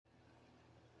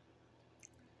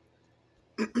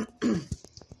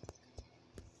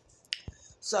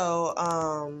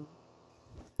So,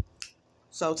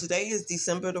 so today is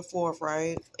December the 4th,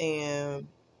 right? And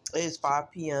it's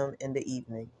 5 p.m. in the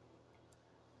evening.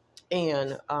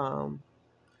 And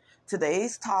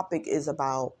today's topic is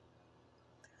about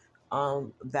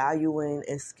valuing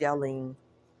and scaling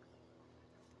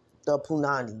the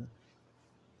punani.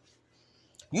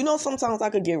 Sometimes I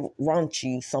could get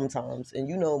raunchy sometimes. And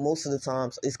most of the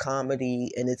times it's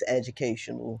comedy and it's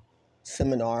educational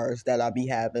seminars that I be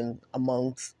having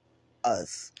amongst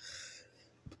us.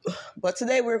 But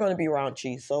today we're going to be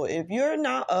raunchy. So if you're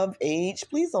not of age,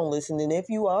 please don't listen. And if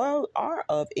you are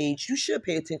of age, you should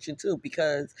pay attention too,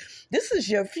 because this is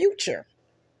your future.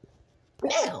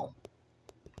 Now,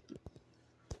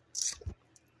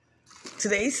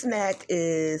 today's snack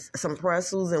is some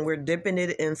pretzels, and we're dipping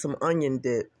it in some onion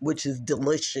dip, which is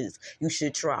delicious. You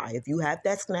should try. If you have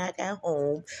that snack at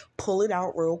home, pull it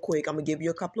out real quick. I'm going to give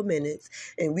you a couple of minutes,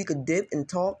 and we could dip and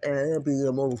talk, and it'll be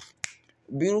the most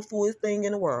beautifulest thing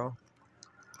in the world.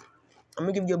 I'm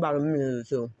going to give you about a minute or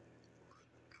two.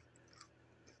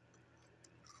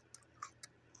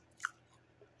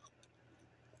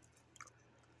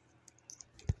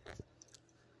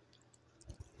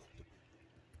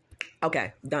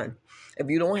 Okay, done. If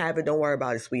you don't have it, don't worry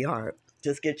about it, sweetheart.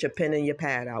 Just get your pen and your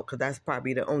pad out, because that's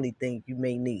probably the only thing you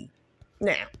may need.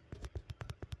 Now,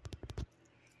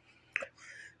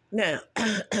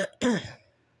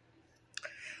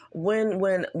 when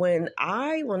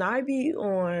I be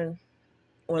online,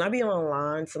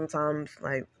 sometimes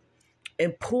like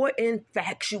important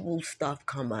factual stuff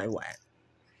come my way.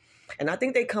 And I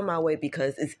think they come my way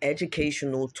because it's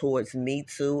educational towards me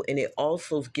too. And it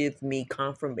also gives me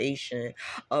confirmation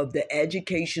of the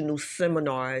educational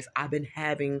seminars I've been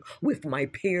having with my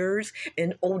peers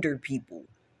and older people.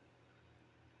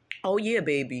 Oh yeah,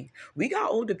 baby. We got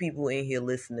older people in here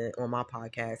listening on my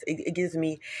podcast.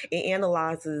 It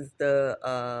analyzes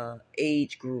the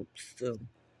age groups too.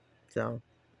 So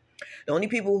the only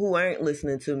people who aren't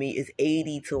listening to me is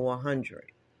 80 to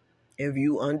 100. If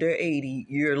you under 80,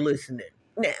 you're listening.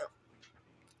 Now,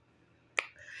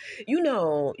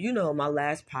 my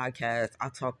last podcast, I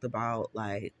talked about,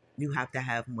 like, you have to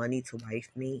have money to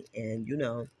wife me. And,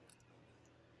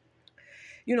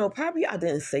 probably I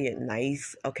didn't say it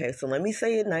nice. Okay, so let me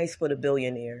say it nice for the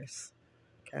billionaires.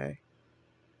 Okay.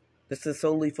 This is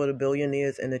solely for the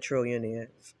billionaires and the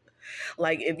trillionaires.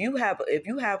 Like, if you have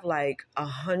like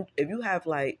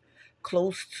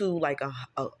close to like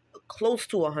close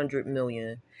to 100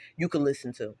 million, you can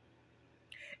listen to.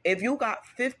 If you got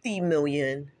 50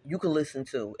 million, you can listen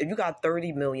to. If you got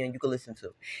 30 million, you can listen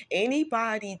to.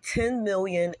 Anybody 10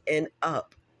 million and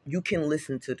up, you can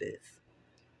listen to this,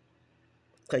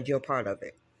 because you're part of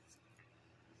it.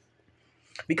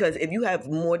 Because if you have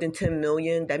more than 10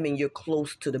 million, that means you're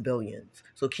close to the billions.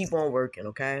 So keep on working,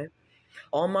 okay?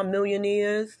 All my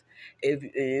millionaires,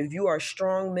 if you are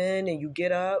strong men and you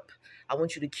get up, I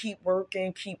want you to keep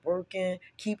working, keep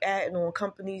adding on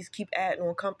companies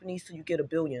till you get a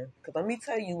billion. Because let me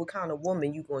tell you what kind of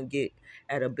woman you're going to get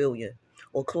at a billion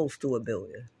or close to a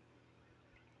billion.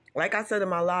 Like I said in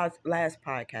my last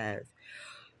podcast,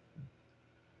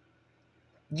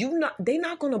 they're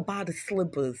not going to buy the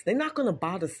slippers. They're not going to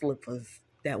buy the slippers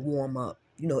that warm up.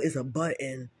 It's a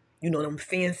button. Them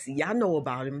fancy. Y'all know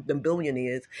about them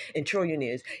billionaires and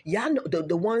trillionaires. Y'all know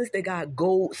the ones that got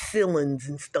gold ceilings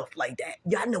and stuff like that.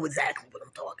 Y'all know exactly what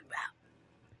I'm talking about.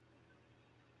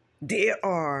 There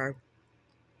are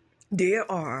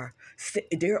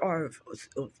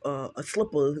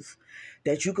slippers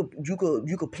that you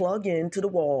could plug into the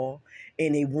wall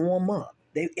and they warm up.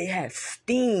 They have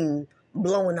steam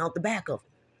blowing out the back of them.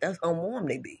 That's how warm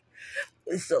they be.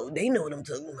 So they know what I'm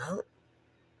talking about.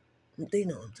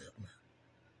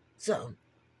 So,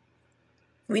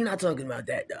 we're not talking about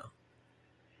that, though.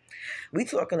 We're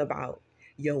talking about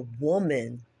your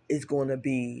woman is going to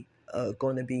be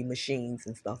machines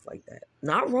and stuff like that.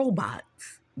 Not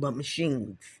robots, but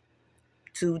machines.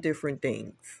 Two different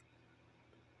things.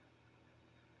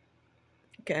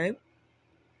 Okay?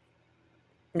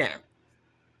 Now,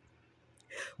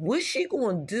 what's she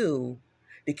going to do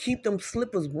to keep them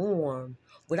slippers warm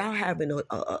without having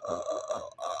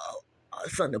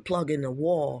something to plug in the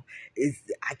wall?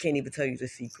 I can't even tell you the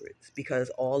secrets, because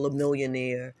all the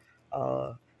millionaire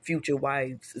future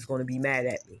wives is going to be mad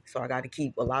at me. So I got to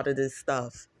keep a lot of this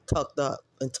stuff tucked up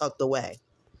and tucked away.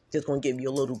 Just going to give you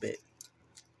a little bit.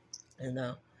 And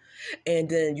then,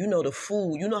 the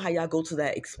food. You know how y'all go to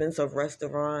that expensive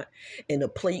restaurant and a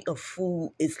plate of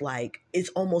food is like, it's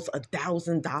almost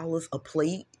 $1,000 a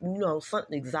plate?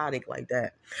 Something exotic like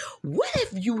that. What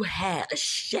if you had a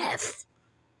chef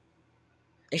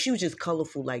And she was just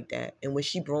colorful like that. And when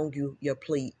she brought you your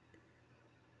plate,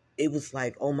 it was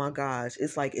like, oh my gosh,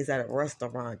 it's like it's at a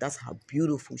restaurant. That's how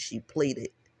beautiful she plated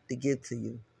to give to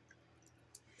you.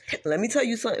 Let me tell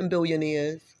you something,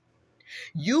 billionaires.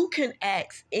 You can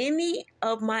ask any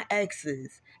of my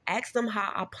exes, ask them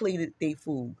how I plated their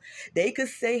food. They could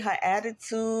say her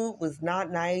attitude was not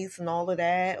nice and all of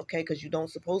that, okay, because you don't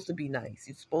supposed to be nice.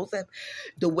 You're supposed to have,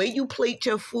 the way you plate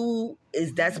your food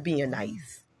is that's being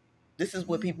nice. This is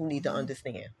what people need to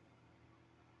understand.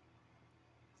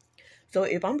 So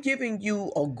if I'm giving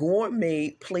you a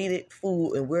gourmet plated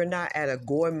food and we're not at a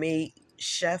gourmet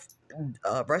chef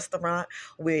restaurant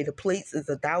where the plates is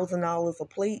 $1,000 a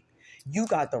plate, you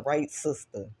got the right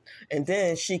sister. And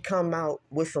then she come out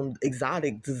with some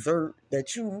exotic dessert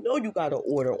that you know you got to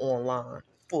order online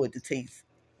for it to taste,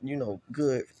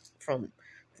 good from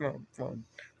from from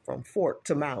from fork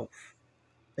to mouth.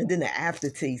 And then the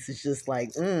aftertaste is just like,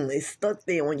 it's stuck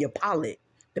there on your palate,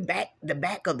 the back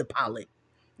of the palate.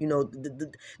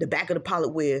 The back of the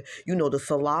palate where, the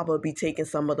saliva be taking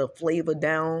some of the flavor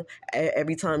down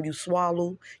every time you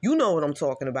swallow. You know what I'm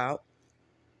talking about.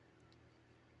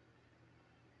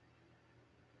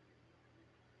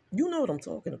 You know what I'm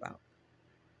talking about.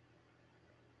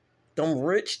 Them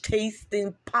rich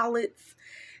tasting palates,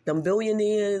 them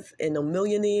billionaires and them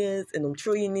millionaires and them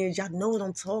trillionaires, y'all know what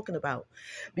I'm talking about.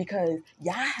 Because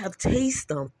y'all have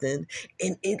tasted something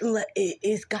and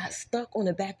it's got stuck on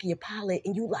the back of your palate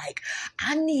and you like,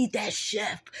 I need that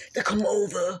chef to come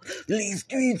over at least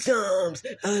 3 times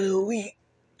out of a week.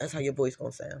 That's how your voice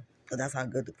gonna sound. Because that's how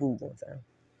good the food gonna sound.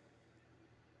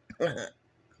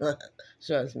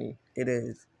 Trust me, it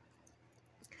is.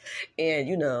 And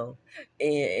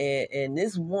and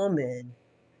this woman,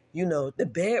 the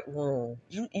bedroom,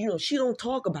 she don't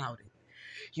talk about it.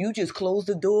 You just close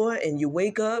the door and you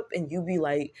wake up and you be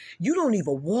like, you don't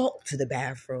even walk to the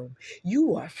bathroom.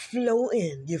 You are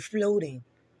floating. You're floating.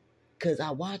 Because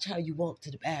I watch how you walk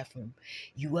to the bathroom.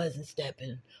 You wasn't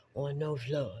stepping on no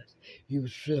floors. You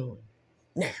was floating.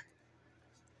 Now,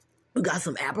 we got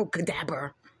some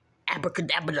abracadabra,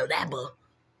 abracadabra,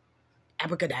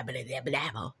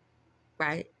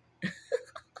 right?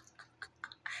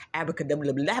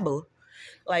 Abracadabra.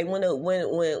 Like when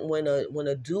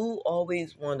a dude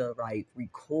always wanna like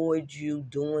record you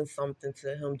doing something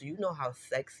to him, do you know how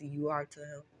sexy you are to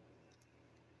him?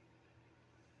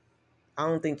 I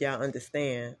don't think y'all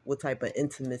understand what type of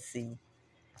intimacy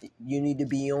you need to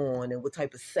be on and what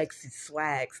type of sexy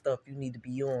swag stuff you need to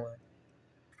be on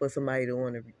for somebody to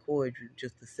want to record you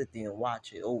just to sit there and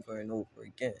watch it over and over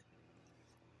again.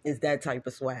 It's that type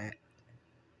of swag.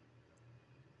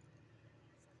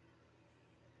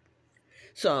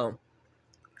 So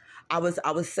I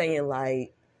was saying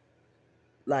like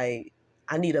I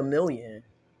need $1 million.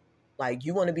 Like,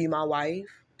 you want to be my wife?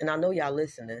 And I know y'all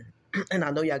listening. And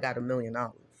I know y'all got $1 million.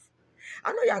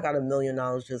 I know y'all got $1 million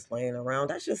just laying around.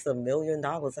 That's just $1 million.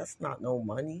 That's not no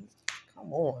money.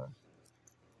 Come on.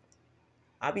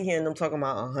 I be hearing them talking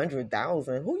about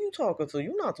 100,000. Who you talking to?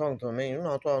 You not talking to me. You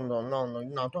not talking to no.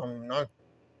 You not talking to no.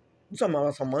 You talking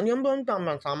about some money? I'm talking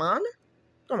about some money.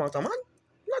 Talking about some money.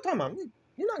 You not talking about me.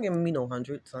 You're not giving me no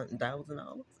 $100,000.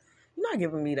 You're not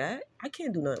giving me that. I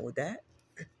can't do nothing with that.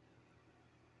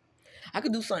 I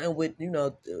could do something with,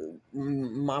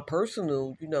 my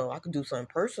personal, I could do something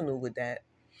personal with that.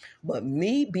 But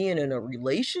me being in a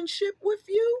relationship with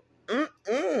you, no.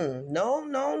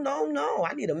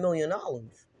 I need $1 million.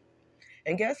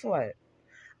 And guess what?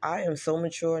 I am so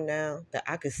mature now that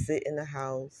I could sit in the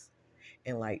house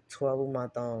and like twirl my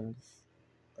thumbs,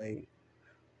 like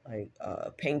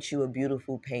paint you a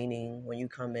beautiful painting when you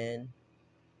come in,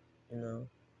 you know.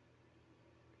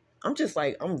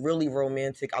 I'm really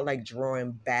romantic. I like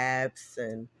drawing baths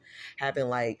and having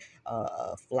like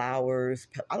flowers.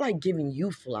 I like giving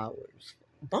you flowers.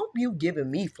 Bump you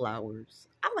giving me flowers.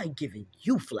 I like giving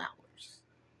you flowers.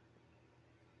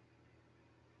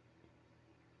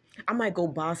 I might go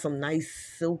buy some nice,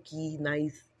 silky,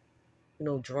 nice,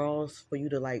 drawers for you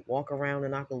to like walk around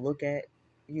and I can look at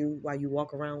you while you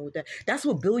walk around with that. That's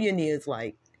what billionaires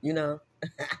like.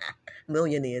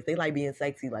 Millionaires, they like being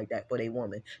sexy like that for their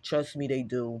woman. Trust me, they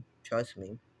do. Trust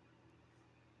me.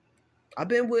 I've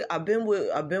been with a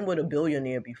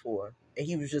billionaire before, and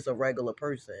he was just a regular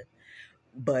person,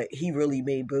 but he really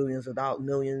made billions without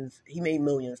millions. He made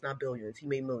millions, not billions. He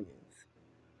made millions.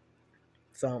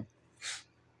 So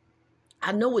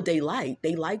I know what they like.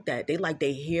 They like that. They like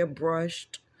their hair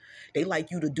brushed. They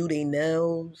like you to do their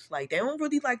nails. Like, they don't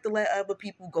really like to let other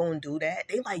people go and do that.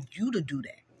 They like you to do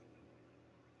that.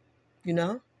 You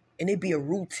know? And it'd be a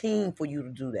routine for you to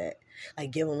do that. Like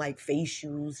give them like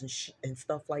facials and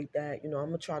stuff like that. I'm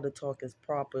gonna try to talk as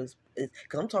proper as,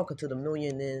 because I'm talking to the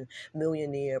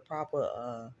millionaire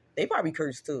proper. They probably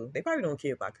curse too. They probably don't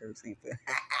care if I curse either.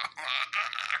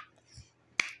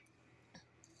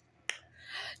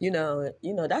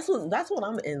 That's what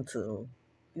I'm into.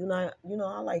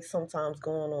 I like sometimes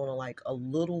going on like a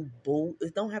little boat.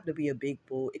 It don't have to be a big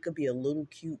boat. It could be a little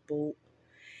cute boat,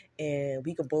 and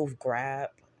we could both grab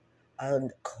a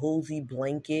cozy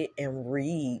blanket and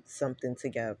read something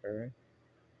together.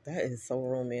 That is so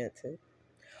romantic.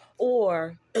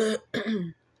 Or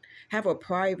have a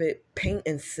private paint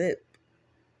and sip.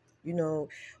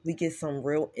 We get some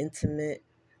real intimate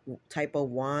type of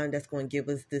wine that's going to give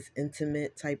us this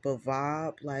intimate type of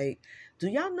vibe. Like, do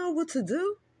y'all know what to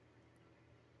do?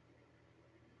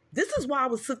 This is why I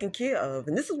was taken care of.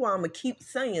 And this is why I'm going to keep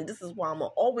saying, this is why I'm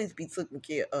going to always be taken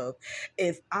care of.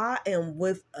 If I am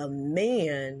with a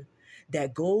man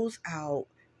that goes out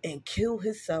and kill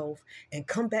himself and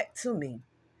come back to me,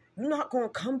 you're not going to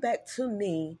come back to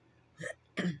me.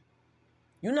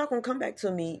 You're not going to come back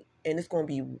to me and it's going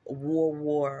to be World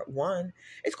War One.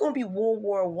 It's going to be World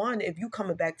War One if you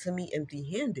coming back to me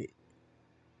empty-handed.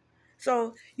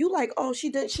 So you like, oh,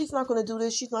 she's not going to do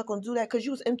this, she's not going to do that because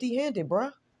you was empty-handed,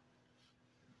 bruh.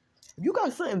 If you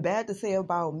got something bad to say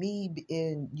about me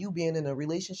and you being in a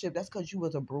relationship, that's because you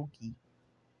was a brokey.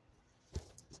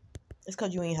 It's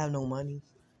because you ain't have no money.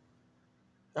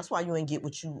 That's why you ain't get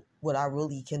what I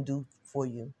really can do for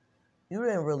you. You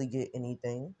didn't really get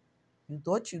anything. You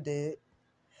thought you did.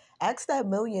 Ask that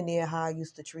millionaire how I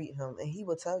used to treat him, and he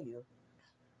will tell you.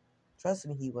 Trust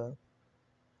me, he will.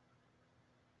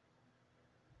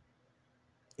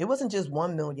 It wasn't just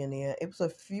one millionaire. It was a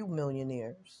few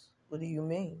millionaires. What do you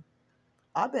mean?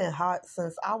 I've been hot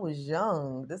since I was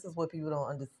young. This is what people don't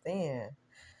understand.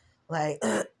 Like,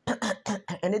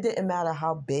 and it didn't matter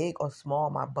how big or small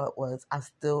my butt was. I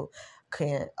still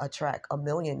can't attract a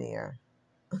millionaire.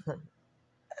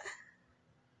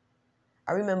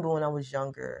 I remember when I was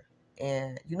younger,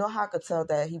 and you know how I could tell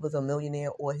that he was a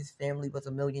millionaire or his family was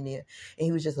a millionaire, and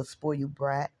he was just a spoiled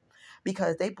brat?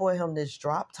 Because they bought him this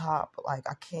drop top, like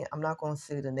I'm not going to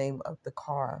say the name of the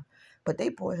car, but they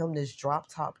bought him this drop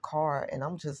top car, and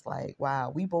I'm just like,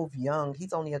 wow, we both young.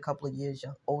 He's only a couple of years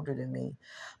older than me.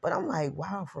 But I'm like,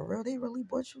 wow, for real, they really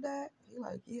bought you that? He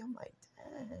like, yeah. I'm like,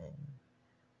 dang.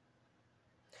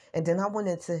 And then I went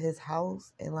into his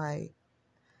house, and like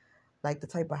the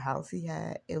type of house he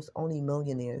had, it was only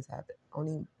millionaires have it.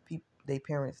 Only people, their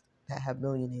parents that have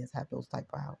millionaires have those type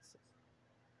of houses.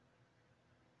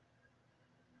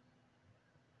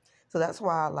 So that's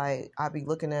why, like, I be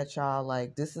looking at y'all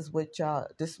like, this is what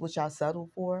y'all settle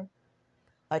for.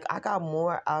 Like, I got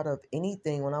more out of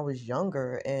anything when I was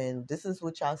younger, and this is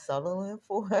what y'all settling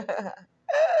for.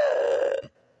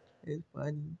 It's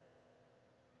funny.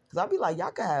 Cause I be like,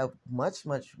 y'all could have much,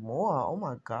 much more. Oh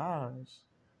my gosh,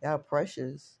 y'all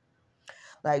precious.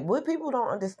 Like, what people don't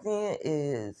understand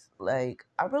is, like,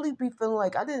 I really be feeling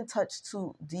like I didn't touch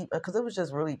too deep because it was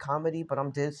just really comedy, but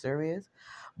I'm dead serious.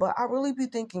 But I really be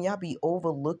thinking y'all be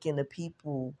overlooking the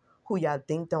people who y'all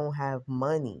think don't have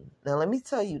money. Now, let me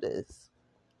tell you this.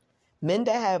 Men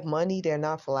that have money, they're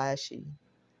not flashy.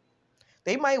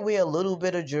 They might wear a little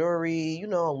bit of jewelry, a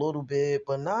little bit,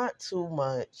 but not too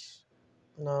much.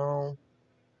 No.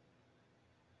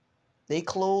 Their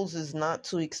clothes is not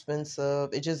too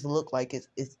expensive. It just look like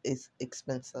it's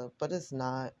expensive, but it's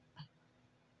not.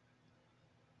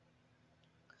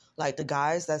 Like the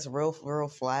guys that's real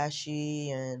flashy,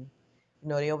 and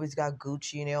they always got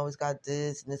Gucci and they always got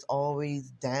this, and it's always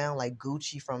down, like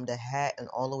Gucci from the hat and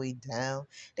all the way down.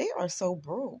 They are so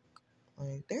broke.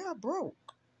 Like, they are broke.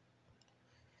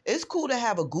 It's cool to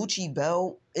have a Gucci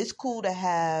belt. It's cool to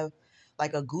have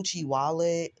like a Gucci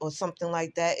wallet or something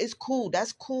like that. It's cool.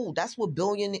 That's cool. That's what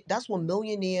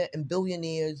millionaire and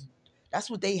billionaires, that's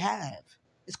what they have.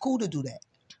 It's cool to do that.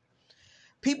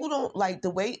 People don't like the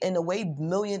way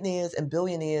millionaires and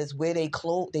billionaires wear they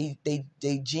clothes, they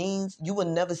jeans. You would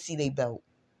never see their belt.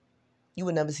 You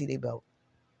would never see their belt.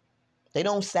 They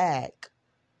don't sag.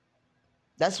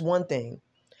 That's one thing.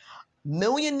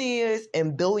 Millionaires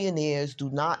and billionaires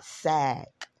do not sag.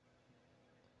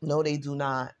 No, they do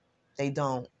not. They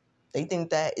don't. They think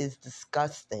that is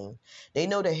disgusting. They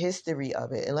know the history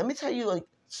of it. And let me tell you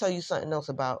something else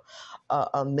about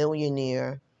a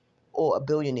millionaire or a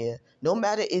billionaire. No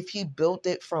matter if he built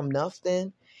it from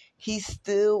nothing, he's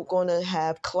still going to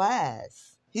have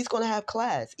class. He's going to have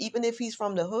class. Even if he's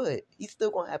from the hood, he's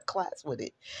still going to have class with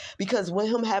it. Because when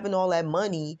him having all that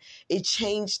money, it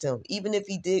changed him. Even if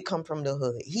he did come from the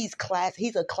hood, he's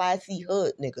a classy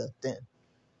hood nigga then.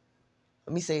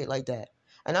 Let me say it like that.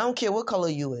 And I don't care what color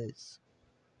you is.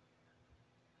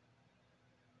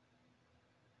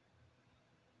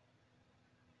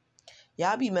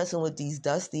 Y'all be messing with these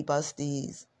dusty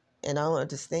busties, and I don't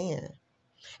understand.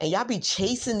 And y'all be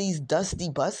chasing these dusty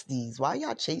busties. Why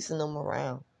y'all chasing them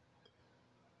around?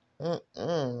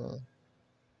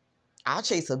 I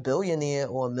chase a billionaire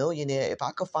or a millionaire. If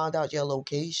I could find out your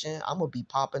location, I'm going to be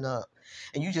popping up.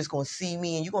 And you just going to see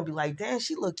me and you're going to be like, damn,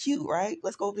 she look cute, right?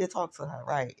 Let's go over there and talk to her,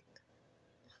 right?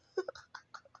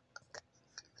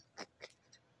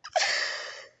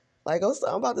 Like,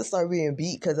 I'm about to start being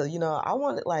beat because, I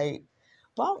want it like,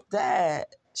 bump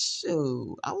that.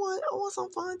 Shoot, I want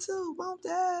some fun too. Bump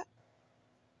that.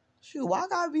 Shoot, why I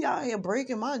gotta be out here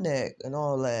breaking my neck and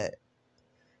all that?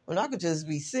 When I could just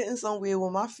be sitting somewhere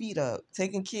with my feet up,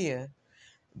 taking care.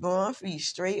 With my feet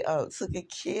straight up, taking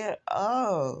care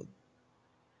of.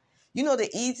 You know, the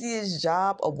easiest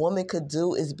job a woman could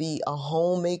do is be a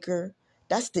homemaker.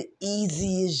 That's the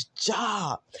easiest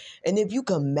job. And if you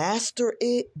can master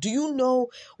it, do you know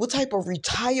what type of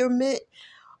retirement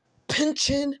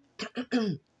pension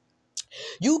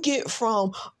you get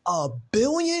from a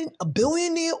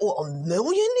billionaire or a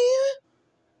millionaire?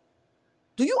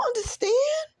 Do you understand?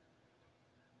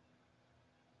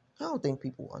 I don't think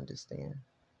people understand.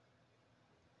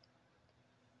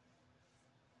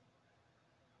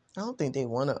 I don't think they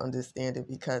want to understand it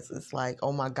because it's like,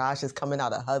 oh my gosh, it's coming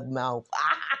out of her mouth.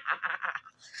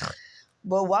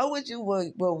 But why would you?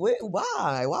 Why?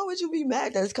 Why would you be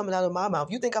mad that it's coming out of my mouth?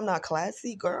 You think I'm not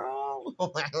classy, girl?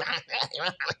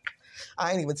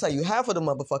 I ain't even tell you half of the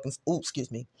motherfucking. Oops, excuse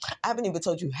me. I haven't even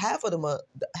told you half of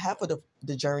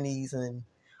the journeys and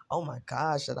oh my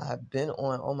gosh that I have been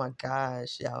on. Oh my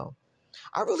gosh, y'all.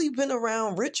 I really been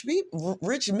around rich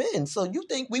men. So you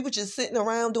think we were just sitting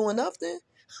around doing nothing?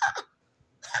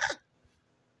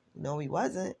 No, we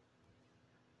wasn't.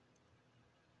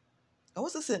 I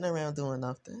wasn't sitting around doing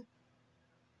nothing.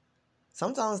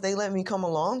 Sometimes they let me come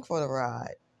along for the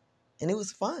ride. And it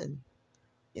was fun,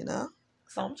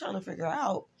 So I'm trying to figure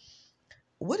out,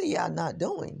 what are y'all not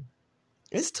doing?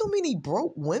 There's too many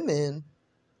broke women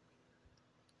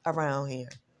around here.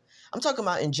 I'm talking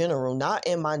about in general, not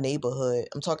in my neighborhood.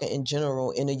 I'm talking in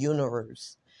general, in the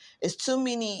universe. It's too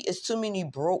many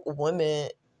broke women,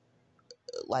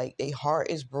 like their heart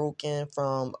is broken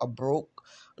from a broke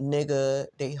nigga.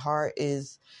 Their heart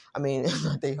is,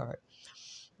 not their heart.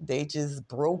 They just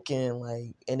broken,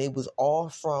 like, and it was all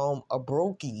from a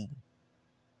brokey.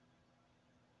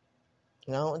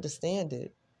 And I don't understand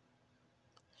it.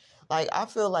 Like, I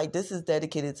feel like this is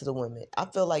dedicated to the women. I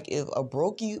feel like if a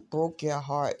brokey broke your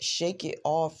heart, shake it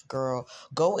off, girl.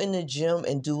 Go in the gym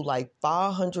and do like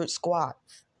 500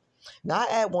 squats. Not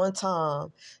at one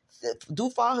time. Do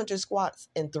 500 squats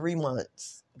in 3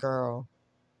 months, girl.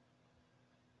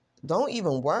 Don't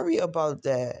even worry about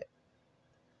that.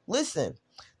 Listen,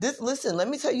 let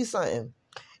me tell you something.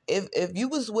 If you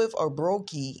was with a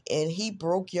brokey and he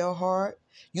broke your heart,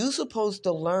 you supposed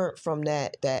to learn from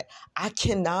that I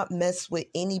cannot mess with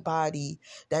anybody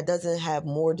that doesn't have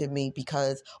more than me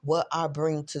because what I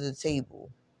bring to the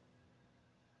table.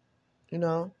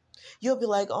 You'll be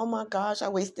like, oh my gosh, I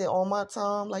wasted all my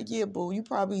time. Like, yeah, boo, you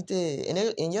probably did.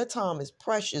 And your time is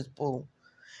precious, boo.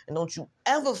 And don't you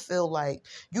ever feel like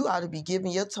you ought to be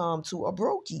giving your time to a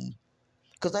brokey.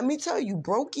 Because let me tell you,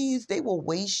 brokies, they will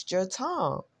waste your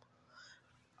time.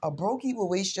 A brokey will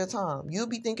waste your time. You'll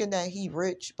be thinking that he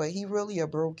rich, but he really a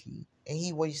brokey. And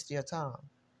he wastes your time.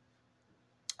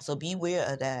 So beware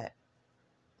of that.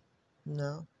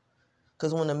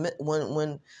 Because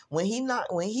when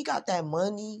he got that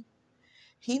money,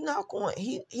 he not going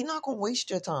to waste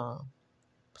your time.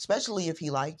 Especially if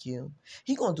he like you.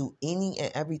 He going to do any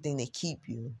and everything to keep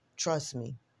you. Trust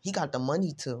me. He got the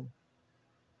money too.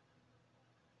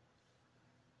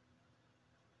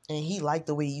 And he like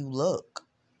the way you look.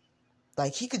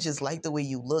 Like, he could just like the way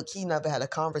you look. He never had a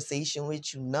conversation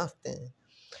with you, nothing.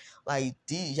 Like,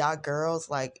 y'all girls,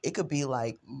 like, it could be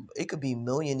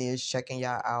millionaires checking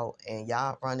y'all out and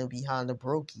y'all running behind the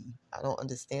brokey. I don't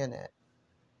understand that.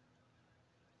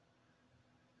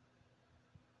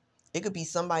 It could be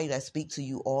somebody that speak to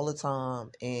you all the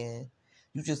time and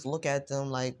you just look at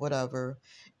them like whatever,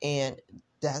 and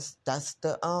that's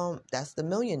the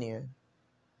millionaire.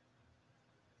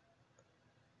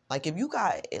 Like, if you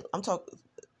got, I'm talking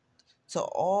to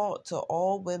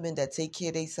all women that take care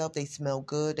of themselves, they smell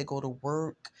good, they go to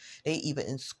work, they even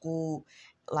in school.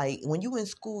 Like, when you in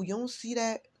school, you don't see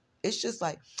that. It's just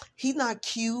like, he's not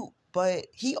cute, but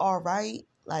he all right.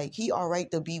 Like, he all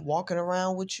right to be walking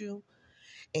around with you.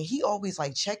 And he always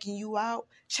like checking you out.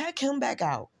 Check him back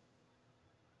out.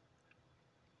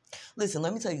 Listen,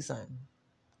 let me tell you something.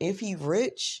 If he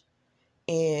rich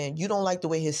and you don't like the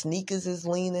way his sneakers is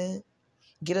leaning,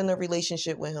 get in a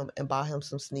relationship with him and buy him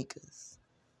some sneakers.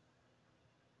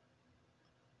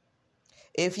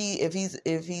 If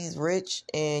he's rich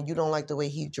and you don't like the way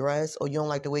he dress or you don't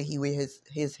like the way he wear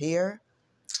his hair,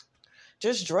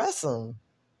 just dress him.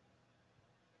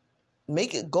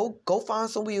 Make it go find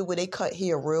somewhere where they cut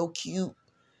hair real cute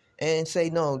and say,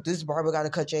 no, this barber got to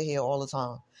cut your hair all the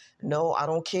time. No, I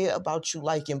don't care about you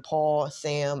liking Paul,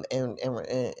 Sam, and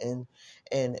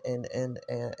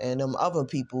them other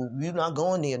people. You're not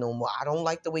going there no more. I don't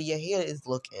like the way your hair is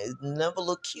looking. It never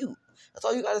look cute. That's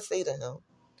all you got to say to him.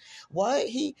 What?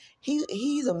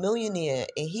 He's a millionaire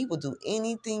and he will do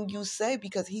anything you say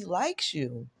because he likes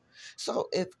you. So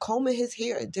if combing his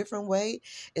hair a different way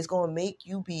is going to make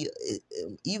you be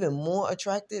even more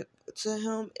attracted to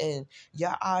him and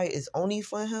your eye is only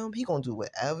for him, he going to do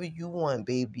whatever you want,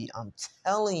 baby. I'm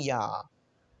telling y'all.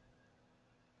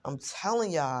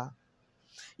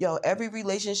 Yo, every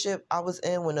relationship I was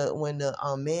in when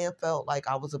the man felt like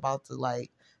I was about to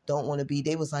like don't want to be,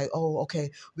 they was like, oh, okay,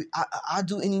 I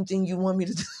do anything you want me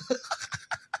to do.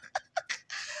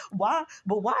 Why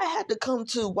it had to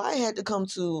come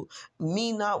to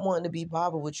me not wanting to be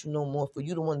bothered with you no more for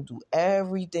you to want to do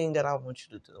everything that I want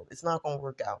you to do. It's not gonna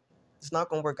work out. It's not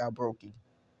gonna work out, Brokey.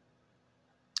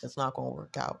 It's not gonna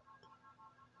work out.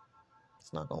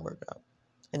 It's not gonna work out.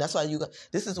 And that's why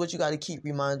this is what you got to keep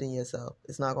reminding yourself.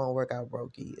 It's not gonna work out,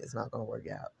 Brokey. It's not gonna work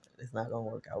out. It's not gonna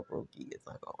work out, Brokey. It's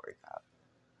not gonna work out.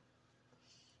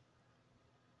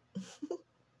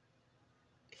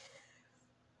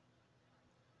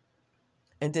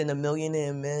 And then the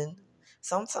millionaire men,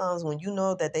 sometimes when you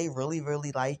know that they really,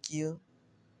 really like you,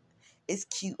 it's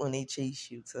cute when they chase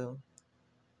you too.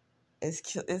 It's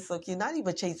cute. It's so cute. Not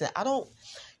even chasing.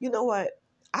 You know what?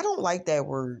 I don't like that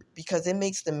word because it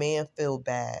makes the man feel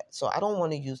bad. So I don't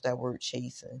want to use that word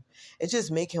chasing. It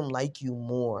just make him like you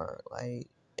more. Like,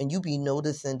 and you be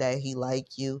noticing that he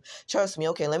like you. Trust me.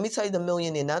 Okay, let me tell you the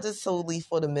millionaire, not just solely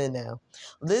for the men now.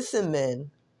 Listen,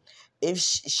 men, if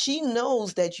she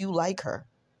knows that you like her,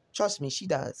 trust me, she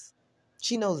does.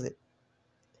 She knows it.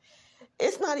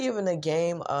 It's not even a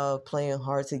game of playing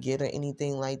hard to get or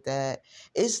anything like that.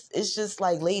 It's just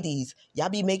like, ladies, y'all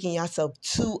be making yourself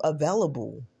too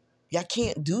available. Y'all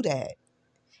can't do that.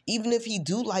 Even if he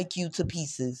do like you to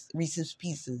pieces, Reese's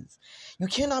Pieces, you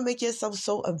cannot make yourself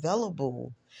so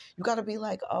available. You got to be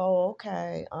like, oh,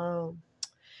 okay.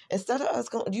 Instead of us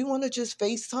going, do you want to just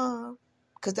FaceTime?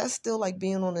 Because that's still like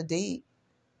being on a date.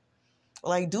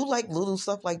 Like, do like little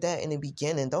stuff like that in the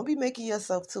beginning. Don't be making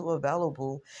yourself too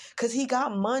available. Because he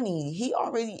got money.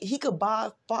 He could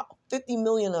buy 50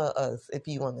 million of us if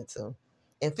he wanted to.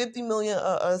 And 50 million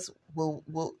of us will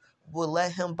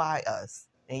let him buy us.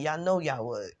 And y'all know y'all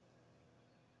would.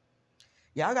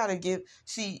 Y'all got to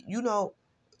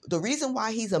the reason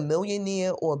why he's a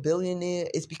millionaire or a billionaire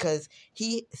is because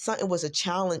something was a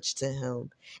challenge to him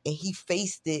and he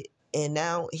faced it and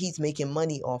now he's making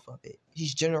money off of it.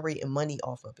 He's generating money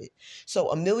off of it. So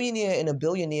a millionaire and a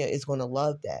billionaire is going to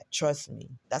love that. Trust me.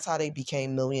 That's how they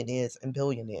became millionaires and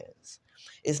billionaires.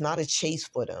 It's not a chase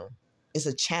for them. It's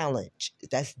a challenge.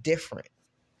 That's different.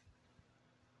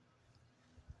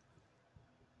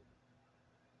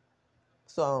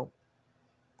 So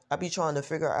I be trying to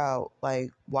figure out,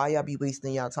 like, why y'all be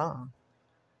wasting y'all time.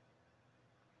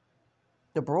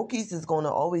 The brokies is going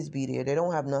to always be there. They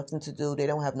don't have nothing to do. They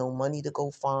don't have no money to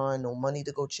go find, no money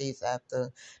to go chase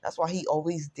after. That's why he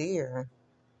always there.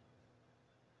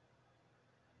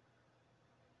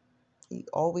 He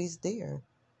always there.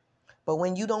 But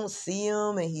when you don't see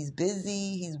him and he's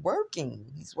busy, he's working.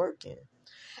 He's working.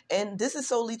 And this is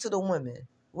solely to the women.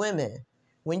 Women,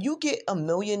 when you get a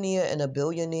millionaire and a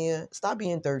billionaire, stop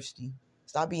being thirsty.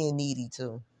 Stop being needy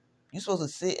too. You're supposed to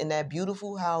sit in that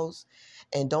beautiful house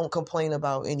and don't complain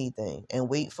about anything and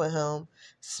wait for him.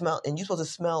 And you're supposed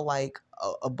to smell like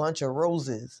a bunch of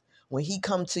roses when he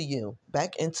come to you,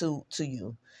 back into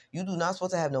you. You do not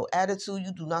supposed to have no attitude.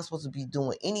 You do not supposed to be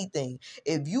doing anything.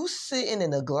 If you sitting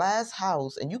in a glass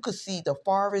house and you could see the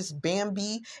forest,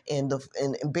 Bambi and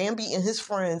Bambi and his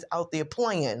friends out there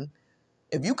playing,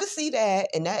 if you could see that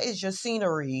and that is your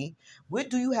scenery, what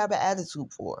do you have an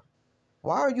attitude for?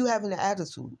 Why are you having an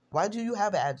attitude? Why do you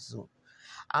have an attitude?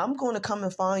 I'm going to come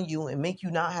and find you and make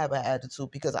you not have an attitude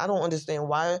because I don't understand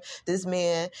why this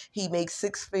man, he makes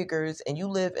 6 figures and you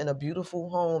live in a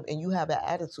beautiful home and you have an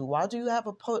attitude. Why do you have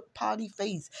a pouty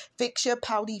face? Fix your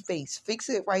pouty face. Fix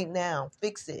it right now.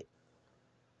 Fix it.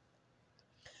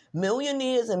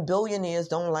 Millionaires and billionaires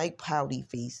don't like pouty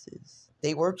faces.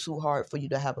 They work too hard for you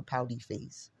to have a pouty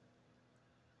face.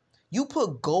 You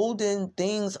put golden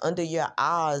things under your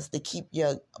eyes to keep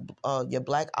your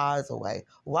black eyes away.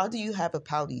 Why do you have a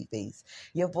pouty face?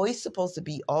 Your voice supposed to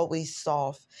be always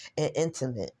soft and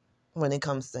intimate when it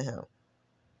comes to him.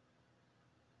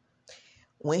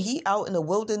 When he out in the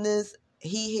wilderness,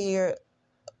 he hear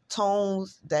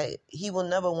tones that he will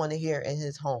never want to hear in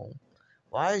his home.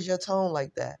 Why is your tone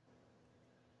like that?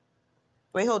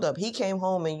 Wait, hold up. He came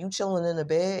home and you chilling in the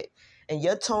bed and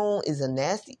your tone is a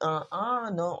nasty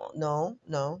no, no,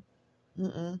 no.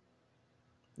 Mm-mm.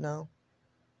 No.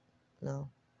 No.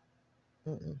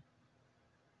 Mm-mm.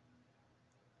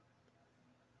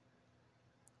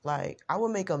 Like, I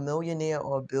would make a millionaire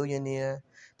or a billionaire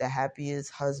the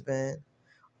happiest husband.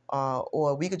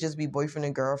 Or we could just be boyfriend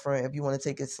and girlfriend if you want to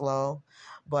take it slow.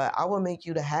 But I would make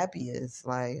you the happiest.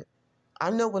 Like, I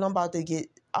know what I'm about to get.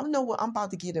 I know what I'm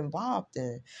about to get involved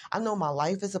in. I know my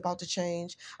life is about to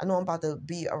change. I know I'm about to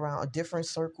be around a different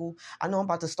circle. I know I'm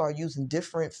about to start using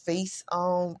different face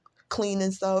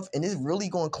cleaning stuff, and it's really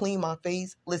going to clean my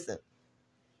face. Listen,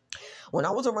 when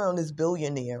I was around this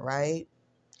billionaire, right?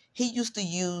 He used to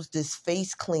use this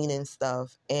face cleaning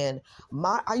stuff, and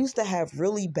I used to have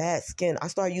really bad skin. I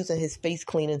started using his face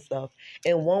cleaning stuff.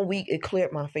 In 1 week it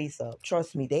cleared my face up.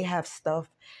 Trust me, they have stuff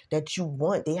that you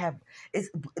want.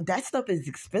 That stuff is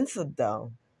expensive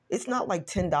though. It's not like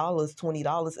 $10,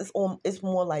 $20. It's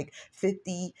more like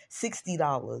 $50,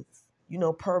 $60,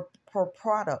 per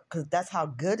product, because that's how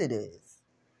good it is.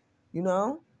 You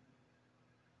know?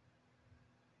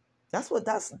 That's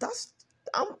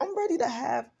I'm ready to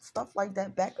have stuff like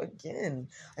that back again.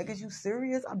 Like, is you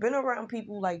serious? I've been around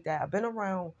people like that. I've been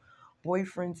around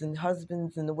boyfriends and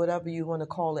husbands and whatever you want to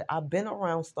call it. I've been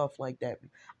around stuff like that.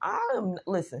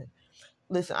 Listen,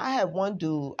 I had one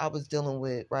dude I was dealing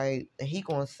with, right? And he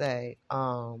gonna say,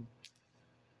 uh,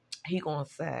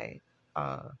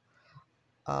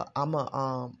 I'm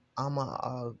a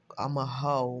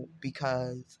hoe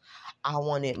because I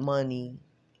wanted money,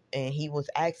 and he was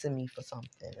asking me for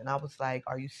something, and I was like,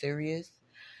 "Are you serious?"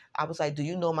 I was like, do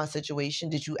you know my situation?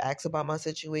 Did you ask about my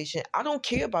situation? I don't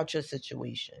care about your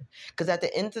situation. Because at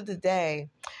the end of the day,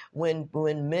 when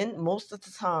men, most of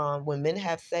the time, when men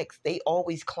have sex, they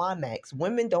always climax.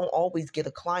 Women don't always get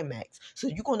a climax. So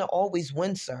you're going to always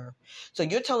win, sir. So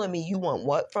you're telling me you want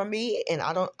what from me? And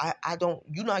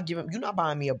you're not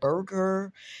buying me a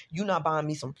burger. You're not buying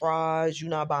me some fries. You're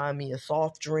not buying me a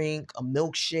soft drink, a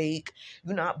milkshake.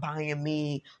 You're not buying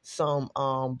me some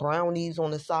brownies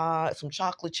on the side, some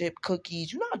chocolate chip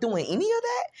cookies. You're not doing any of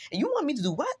that? And you want me to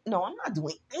do what? No, I'm not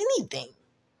doing anything.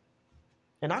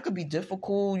 And I could be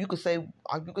difficult. You could say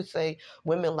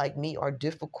women like me are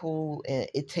difficult and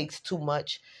it takes too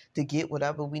much to get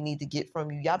whatever we need to get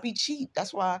from you. Y'all be cheap.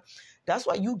 That's why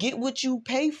you get what you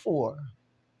pay for.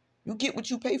 You get what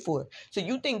you pay for. So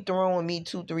you think throwing me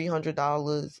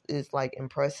 $200-$300 is like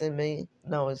impressing me?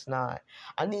 No, it's not.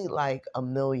 I need like $1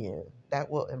 million. That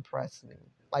will impress me.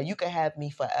 Like, you can have me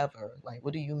forever. Like,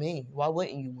 what do you mean? Why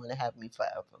wouldn't you want to have me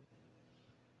forever?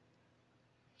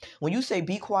 When you say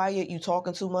be quiet, you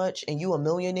talking too much, and you a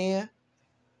millionaire,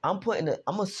 I'm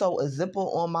gonna sew a zipper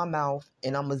on my mouth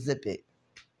and I'm gonna zip it.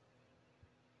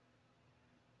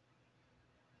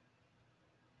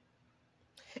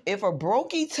 If a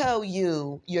brokey tell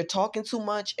you you're talking too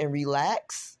much and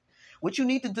relax, what you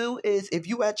need to do is, if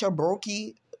you at your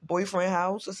brokey boyfriend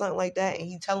house or something like that and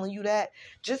he telling you that,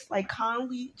 just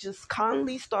kindly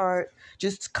start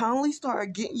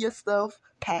getting your stuff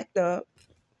packed up.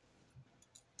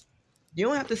 You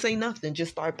don't have to say nothing.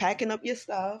 Just start packing up your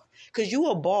stuff. Because you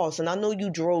a boss, and I know you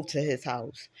drove to his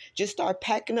house. Just start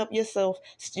packing up your stuff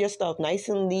nice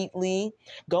and neatly.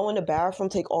 Go in the bathroom,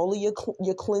 take all of your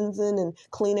cleansing and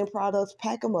cleaning products,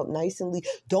 pack them up nice and neat.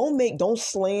 Don't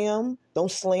slam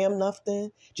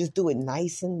nothing. Just do it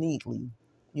nice and neatly.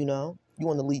 You know? You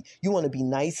want to be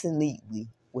nice and neatly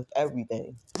with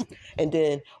everything. And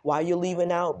then while you're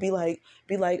leaving out, be like,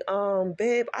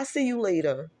 babe, I see you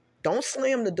later. Don't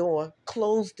slam the door.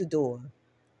 Close the door.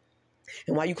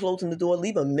 And while you closing the door,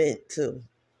 leave a mint too.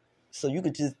 So you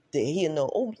could just, he'll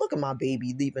know, oh, look at my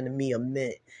baby leaving me a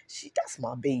mint. That's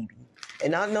my baby.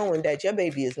 And not knowing that your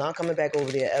baby is not coming back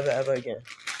over there ever, ever again.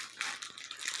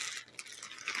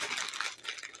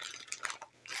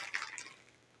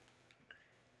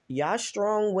 Y'all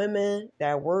strong women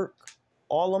that work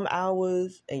all them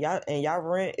hours, and y'all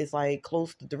rent is like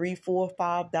close to 3, 4,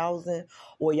 5,000,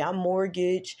 or y'all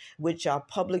mortgage with y'all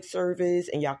public service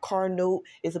and y'all car note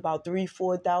is about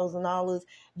 $3,000, $4,000.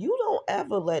 You don't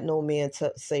ever let no man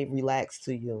say relax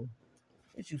to you.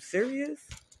 Is you serious?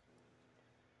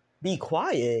 Be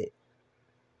quiet.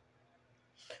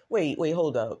 Wait,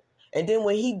 hold up. And then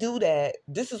when he do that,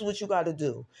 this is what you got to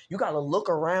do. You got to look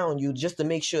around you just to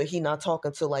make sure he not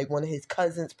talking to like one of his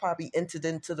cousins. Probably entered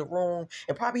into the room,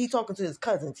 and probably he talking to his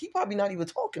cousins. He probably not even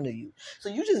talking to you. So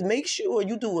you just make sure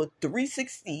you do a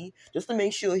 360 just to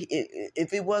make sure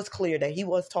if it was clear that he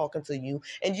was talking to you,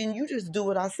 and then you just do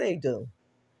what I say do.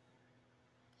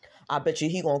 I bet you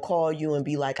he gonna call you and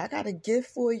be like, "I got a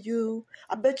gift for you."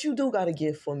 I bet you do got a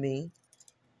gift for me.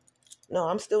 No,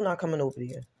 I'm still not coming over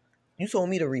here. You told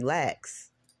me to relax.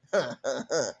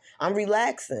 I'm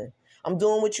relaxing. I'm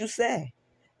doing what you say.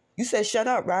 You said shut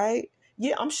up, right?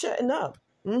 Yeah, I'm shutting up.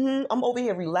 I'm over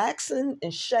here relaxing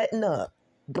and shutting up,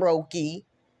 brokey.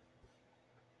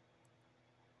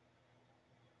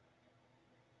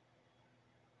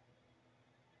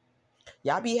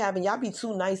 Y'all be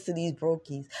too nice to these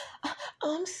brokies.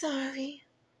 I'm sorry.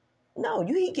 No,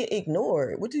 he get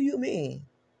ignored. What do you mean?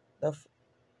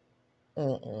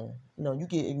 No, you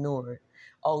get ignored.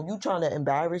 Oh, you trying to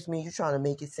embarrass me? You trying to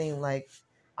make it seem like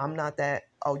I'm not that?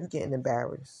 Oh, you getting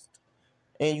embarrassed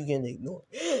and you getting ignored.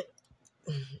 And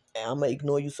I'm gonna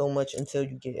ignore you so much until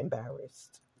you get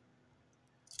embarrassed.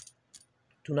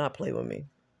 Do not play with me.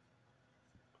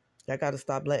 I gotta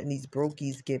stop letting these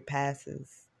brokies get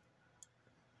passes.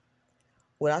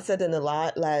 What I said in the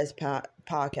last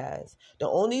podcast, the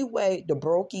only way the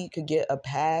brokey could get a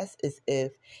pass is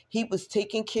if he was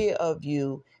taking care of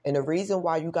you, and the reason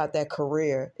why you got that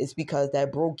career is because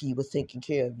that brokey was taking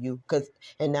care of you.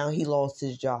 And now he lost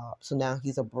his job, so now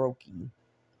he's a brokey.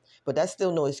 But that's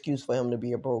still no excuse for him to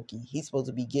be a brokey. He's supposed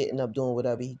to be getting up, doing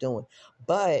whatever he's doing.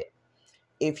 But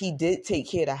if he did take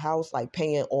care of the house, like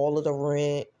paying all of the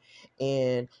rent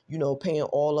and, paying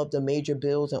all of the major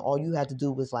bills, and all you had to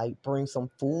do was like bring some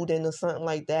food in or something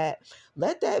like that,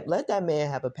 let that man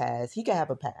have a pass. He can have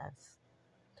a pass.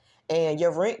 And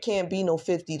your rent can't be no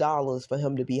 $50 for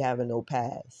him to be having no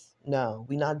pass. No,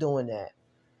 we're not doing that.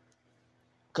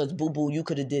 Because boo-boo, you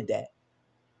could have did that.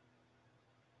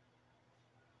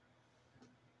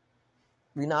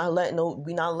 We're not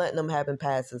letting them having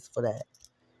passes for that.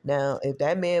 Now, if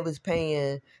that man was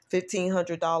paying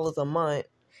 $1,500 a month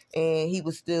and he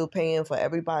was still paying for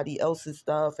everybody else's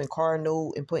stuff and car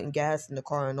note and putting gas in the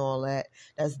car and all that,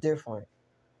 that's different.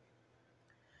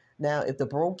 Now, if the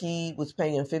brokey was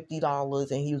paying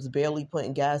 $50 and he was barely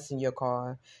putting gas in your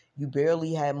car, you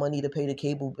barely had money to pay the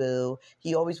cable bill,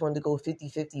 he always wanted to go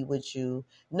 50-50 with you.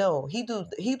 No, he do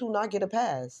not get a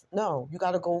pass. No, you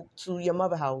got to go to your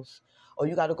mother's house, or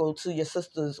you got to go to your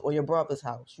sister's or your brother's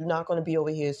house. You're not going to be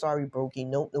over here, sorry, brokey.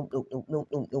 Nope, nope, nope, nope, nope,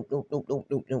 nope, nope, nope, nope, nope,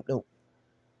 nope, nope, nope.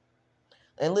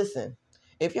 And listen,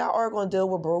 if y'all are going to deal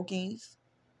with brokies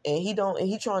and he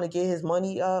trying to get his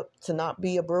money up to not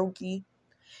be a brokey,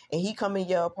 and he come in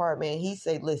your apartment and he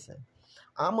say, listen,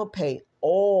 I'm going to pay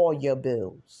all your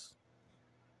bills.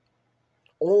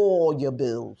 All your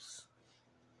bills.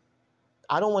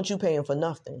 I don't want you paying for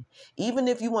nothing. Even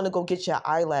if you want to go get your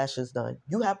eyelashes done,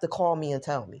 you have to call me and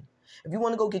tell me. If you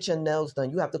want to go get your nails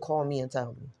done, you have to call me and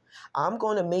tell me. I'm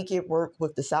going to make it work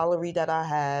with the salary that I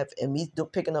have and me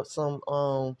picking up some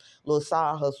little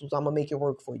side hustles. I'm going to make it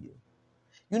work for you.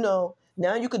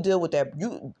 Now you could deal with that.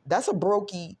 That's a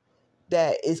brokey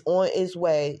that is on its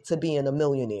way to being a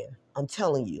millionaire. I'm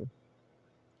telling you.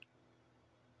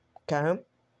 Okay?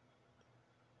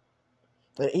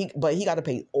 But he got to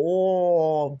pay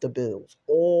all the bills.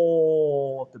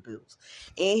 All of the bills.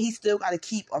 And he still got to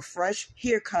keep a fresh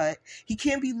haircut. He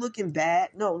can't be looking bad.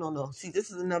 No. See,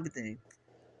 this is another thing.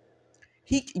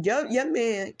 Your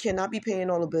man cannot be paying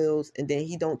all the bills and then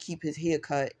he don't keep his hair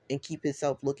cut and keep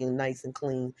himself looking nice and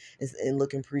clean and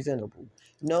looking presentable.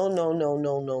 No.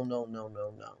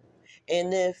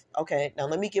 And okay, now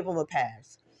let me give him a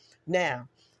pass. Now,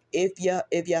 if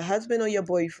your husband or your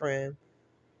boyfriend,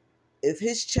 if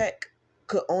his check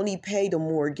could only pay the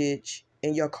mortgage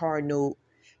and your car note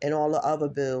and all the other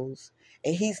bills,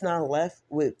 and he's not left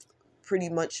with pretty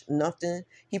much nothing,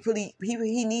 he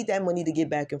need that money to get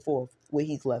back and forth what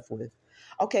he's left with.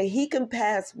 Okay, he can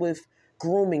pass with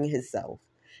grooming himself.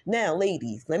 Now,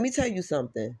 ladies, let me tell you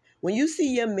something. When you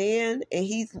see your man and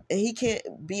he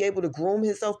can't be able to groom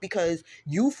himself because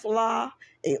you fly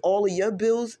and all of your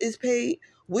bills is paid,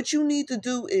 what you need to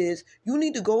do is you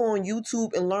need to go on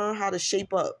YouTube and learn how to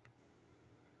shape up.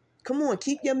 Come on,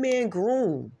 keep your man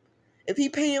groomed. If he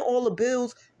paying all the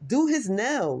bills, do his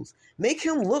nails. Make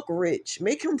him look rich.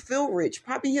 Make him feel rich.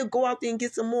 Probably he'll go out there and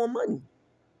get some more money.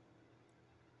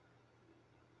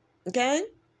 Okay?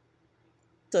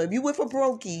 So if you with a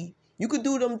brokey, you could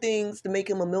do them things to make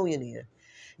him a millionaire.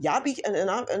 Y'all be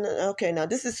okay. Now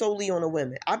this is solely on the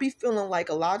women. I be feeling like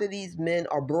a lot of these men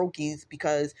are brokies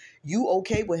because you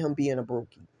okay with him being a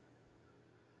brokey.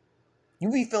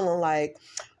 You be feeling like,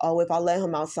 oh, if I let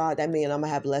him outside, that means I'm going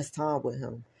to have less time with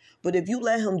him. But if you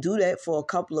let him do that for a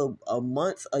couple of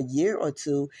months, a year or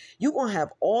two, you're going to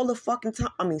have all the fucking time.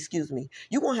 I mean, excuse me.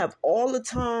 You're going to have all the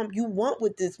time you want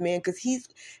with this man because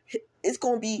it's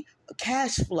going to be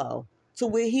cash flow to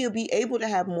where he'll be able to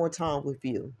have more time with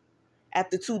you.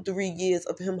 After 2-3 years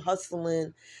of him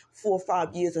hustling, 4 or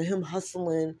 5 years of him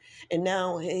hustling, and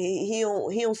now he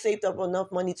don't saved up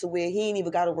enough money to where he ain't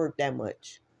even got to work that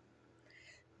much.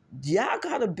 Y'all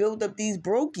gotta build up these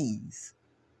brokies.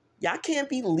 Y'all can't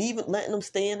be letting them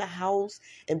stay in the house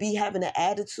and be having an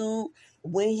attitude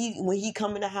when he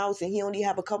come in the house and he only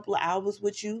have a couple of hours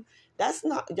with you. That's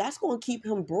gonna keep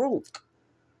him broke.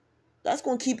 That's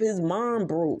gonna keep his mind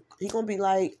broke. He gonna be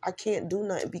like, I can't do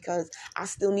nothing because I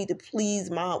still need to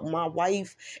please my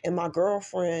wife and my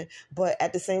girlfriend, but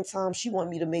at the same time she want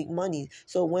me to make money.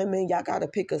 So women, y'all gotta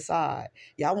pick a side.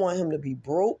 Y'all want him to be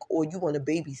broke or you want to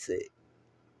babysit?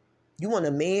 You want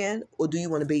a man or do you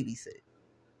want to babysit?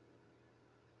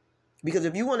 Because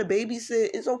if you want to babysit,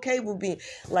 it's okay with being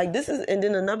like this is. And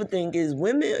then another thing is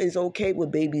women is okay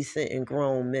with babysitting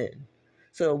grown men.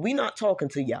 So we not talking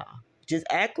to y'all. Just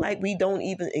act like we don't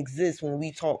even exist when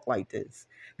we talk like this.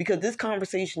 Because this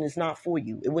conversation is not for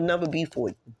you. It will never be for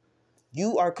you.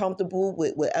 You are comfortable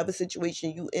with whatever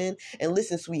situation you in. And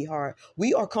listen, sweetheart,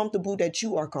 we are comfortable that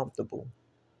you are comfortable.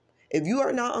 If you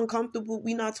are not uncomfortable,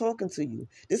 we not talking to you.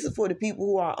 This is for the people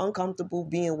who are uncomfortable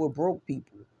being with broke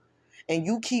people. And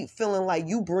you keep feeling like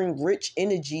you bring rich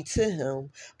energy to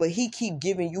him, but he keep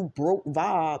giving you broke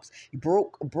vibes,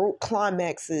 broke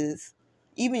climaxes.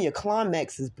 Even your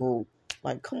climax is broke.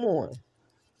 Like, come on.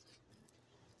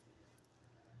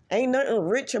 Ain't nothing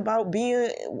rich about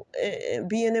being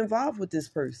involved with this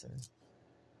person.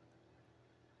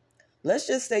 Let's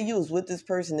just say you was with this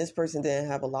person didn't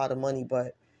have a lot of money,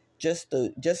 but just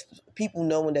people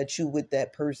knowing that you with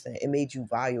that person, it made you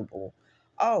valuable.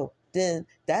 Oh, then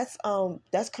that's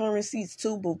currencies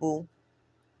too, boo boo.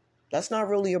 That's not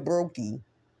really a brokey.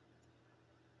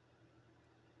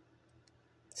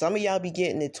 Some of y'all be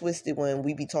getting it twisted when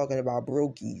we be talking about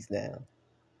brokies now.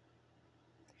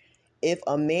 If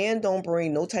a man don't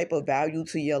bring no type of value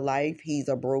to your life, he's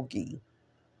a brokey.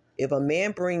 If a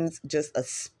man brings just a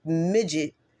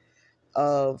smidget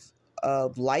of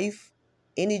life,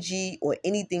 energy, or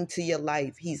anything to your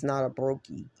life, he's not a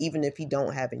brokey, even if he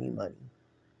don't have any money.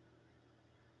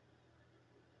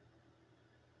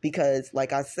 Because,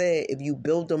 like I said, if you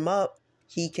build him up,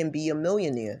 he can be a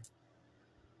millionaire.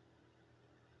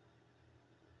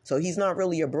 So he's not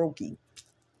really a brokey.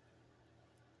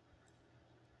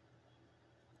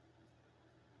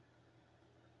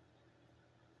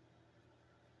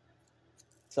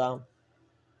 So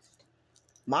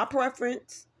my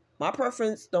preference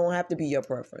don't have to be your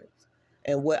preference.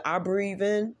 And what I breathe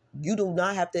in, you do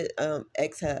not have to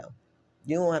exhale.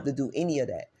 You don't have to do any of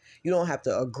that. You don't have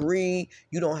to agree.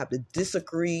 You don't have to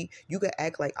disagree. You can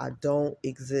act like I don't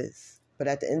exist. But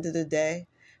at the end of the day,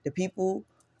 the people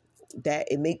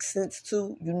that it makes sense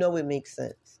to, you know it makes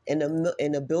sense. And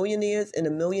the billionaires and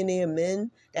the millionaire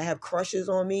men that have crushes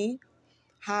on me,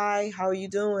 hi, how are you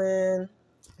doing?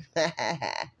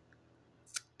 I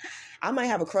might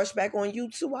have a crush back on you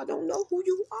too. I don't know who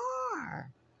you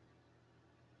are.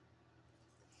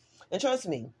 And trust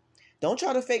me, don't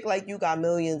try to fake like you got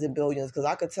millions and billions, because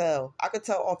I could tell. I could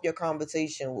tell off your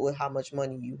conversation with how much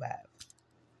money you have.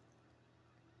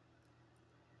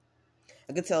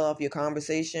 I could tell off your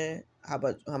conversation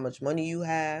how much money you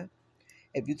have.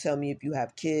 If you tell me if you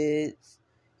have kids,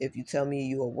 if you tell me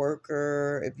you're a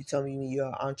worker, if you tell me you're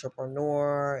an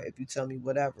entrepreneur, if you tell me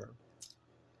whatever.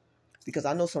 Because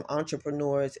I know some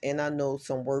entrepreneurs and I know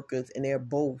some workers, and they're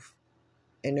both,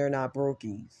 and they're not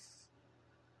brokies.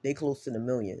 They close to the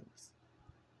millions.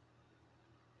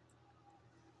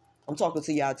 I'm talking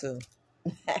to y'all too.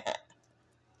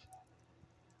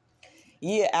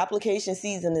 Yeah, application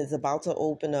season is about to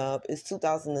open up. It's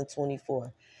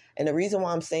 2024. And the reason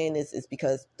why I'm saying this is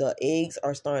because the eggs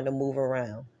are starting to move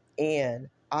around. And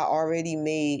I already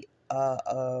made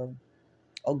a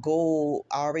goal.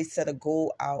 I already set a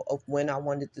goal out of when I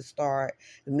wanted to start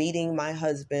meeting my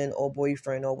husband or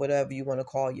boyfriend or whatever you want to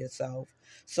call yourself,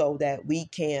 so that we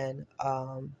can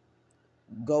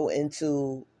go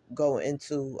into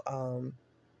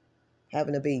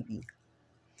having a baby.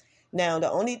 Now,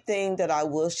 the only thing that I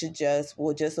will suggest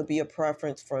will just be a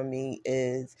preference for me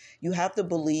is you have to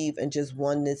believe in just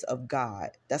oneness of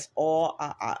God. That's all.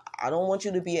 I don't want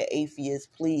you to be an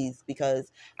atheist, please,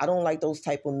 because I don't like those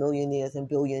type of millionaires and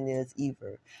billionaires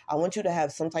either. I want you to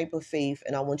have some type of faith,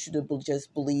 and I want you to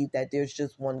just believe that there's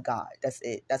just one God. That's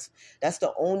it. That's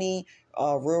the only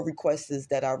real request is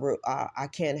that I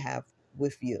can have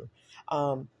with you.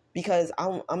 Because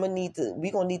I'm gonna need to.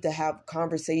 We're gonna need to have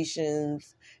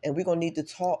conversations, and we're gonna need to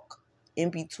talk in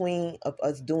between of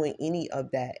us doing any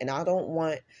of that. And I don't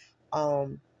want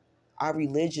our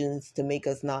religions to make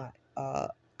us not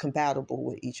compatible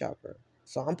with each other.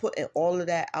 So I'm putting all of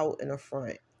that out in the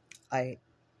front. Like,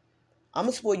 I'm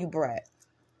a spoil you brat,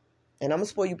 and I'm a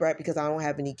spoil you brat because I don't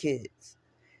have any kids.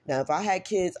 Now, if I had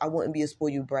kids, I wouldn't be a spoil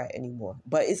you brat anymore.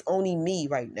 But it's only me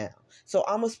right now. So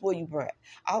I'm a spoil you brat.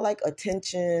 I like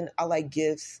attention. I like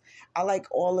gifts. I like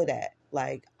all of that.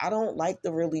 Like, I don't like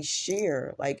to really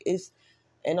share. Like,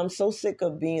 and I'm so sick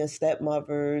of being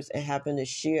stepmothers and having to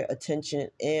share attention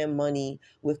and money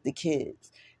with the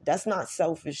kids. That's not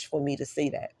selfish for me to say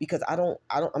that because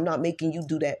I'm not making you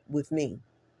do that with me.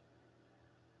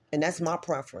 And that's my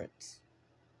preference.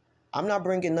 I'm not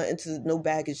bringing no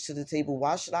baggage to the table.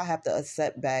 Why should I have to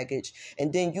accept baggage?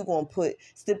 And then you're going to put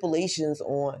stipulations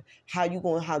on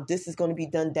how this is going to be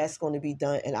done, that's going to be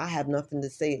done, and I have nothing to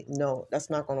say. No, that's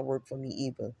not going to work for me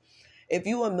either. If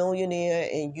you a millionaire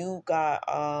and you got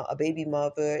a baby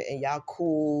mother and y'all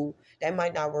cool, that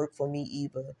might not work for me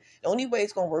either. The only way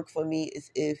it's going to work for me is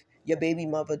if your baby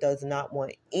mother does not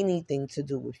want anything to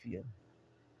do with you.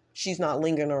 She's not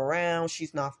lingering around.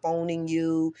 She's not phoning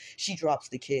you. She drops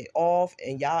the kid off,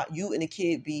 and you and the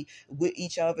kid be with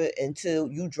each other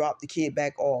until you drop the kid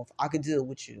back off. I could deal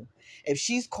with you. If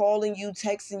she's calling you,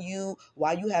 texting you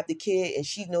while you have the kid, and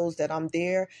she knows that I'm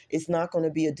there, it's not going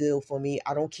to be a deal for me.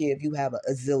 I don't care if you have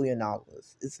a zillion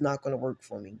dollars. It's not going to work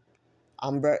for me.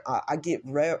 I get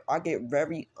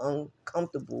very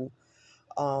uncomfortable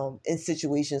in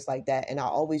situations like that, and I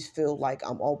always feel like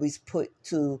I'm always put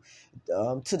to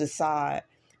the side,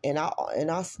 and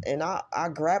I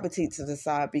gravitate to the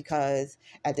side because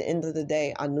at the end of the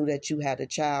day, I knew that you had a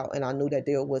child, and I knew that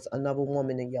there was another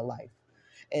woman in your life,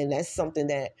 and that's something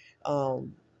that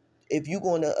if you're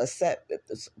going to accept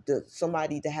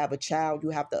somebody to have a child,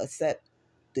 you have to accept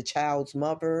the child's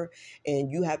mother, and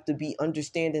you have to be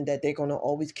understanding that they're going to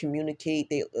always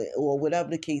communicate, or whatever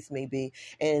the case may be.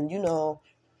 And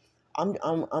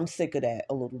I'm sick of that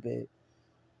a little bit.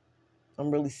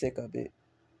 I'm really sick of it.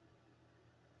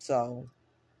 So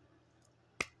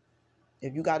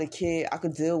if you got a kid, I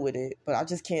could deal with it, but I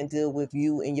just can't deal with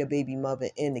you and your baby mother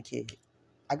and the kid.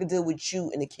 I could deal with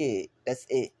you and the kid. That's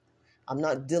it. I'm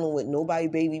not dealing with nobody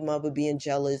baby mother being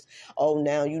jealous. Oh,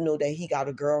 now you know that he got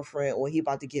a girlfriend or he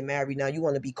about to get married. Now you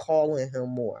want to be calling him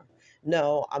more.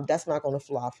 No, that's not going to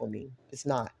fly for me. It's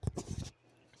not.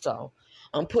 So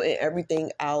I'm putting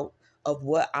everything out of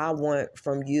what I want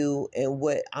from you and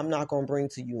what I'm not going to bring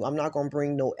to you. I'm not going to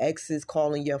bring no exes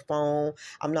calling your phone.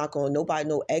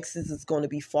 No exes is going to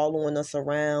be following us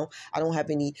around. I don't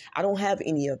have any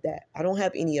of that. I don't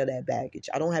have any of that baggage.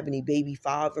 I don't have any baby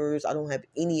fathers. I don't have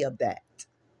any of that.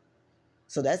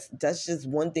 So that's just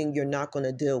one thing you're not going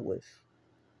to deal with.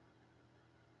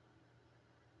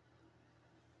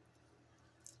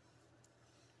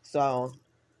 So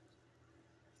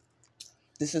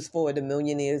this is for the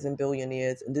millionaires and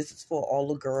billionaires, and this is for all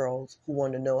the girls who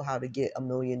want to know how to get a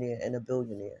millionaire and a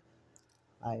billionaire.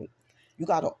 Like, you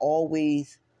got to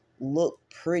always look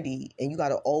pretty, and you got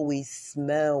to always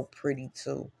smell pretty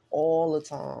too. All the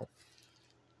time.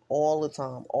 All the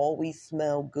time. Always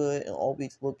smell good and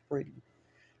always look pretty.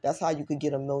 That's how you could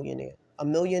get a millionaire. A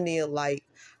millionaire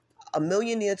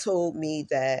told me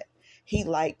that he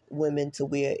liked women to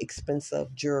wear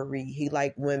expensive jewelry. He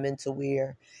liked women to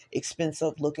wear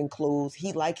expensive looking clothes.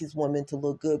 He liked his women to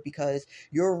look good because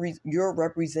you're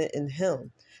representing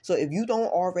him. So if you don't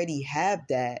already have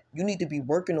that, you need to be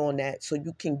working on that so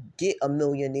you can get a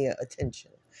millionaire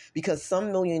attention. Because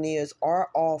some millionaires are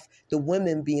off the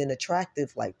women being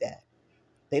attractive like that.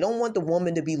 They don't want the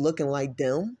woman to be looking like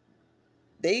them.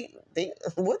 They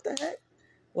what the heck?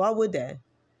 Why would they?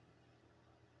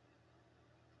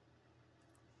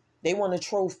 They want a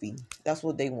trophy. That's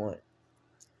what they want.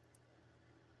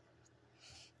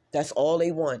 That's all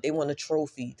they want. They want a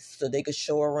trophy so they could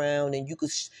show around, and you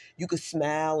could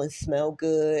smile and smell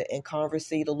good and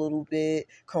conversate a little bit,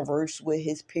 converse with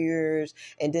his peers,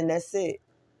 and then that's it.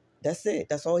 That's it.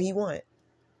 That's all he want.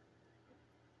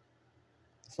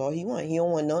 That's all he want. He don't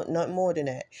want nothing more than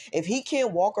that. If he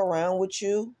can't walk around with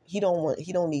you, he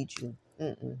don't need you.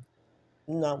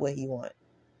 Not what he want.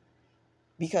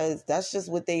 because that's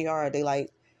just what they are.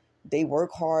 They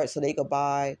work hard so they could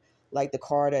buy like the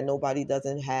car that nobody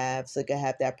doesn't have, so they can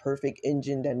have that perfect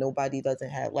engine that nobody doesn't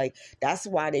have. Like, that's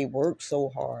why they work so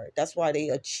hard. That's why they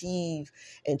achieve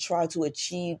and try to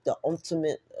achieve the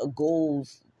ultimate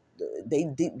goals. They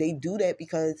do that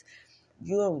because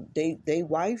they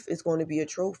wife is going to be a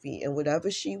trophy, and whatever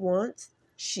she wants,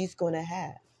 she's going to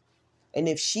have. And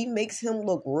if she makes him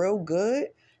look real good,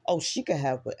 oh, she can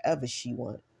have whatever she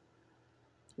wants.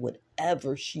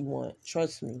 Whatever she wants.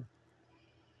 Trust me.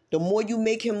 The more you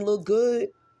make him look good,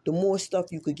 the more stuff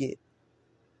you could get.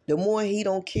 The more he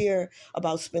don't care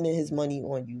about spending his money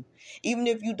on you. Even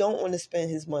if you don't want to spend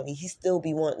his money, he still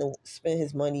be wanting to spend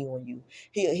his money on you.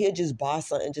 He'll just buy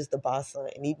something just to buy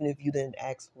something, even if you didn't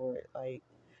ask for it. Like,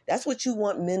 that's what you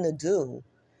want men to do.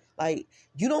 Like,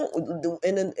 you don't,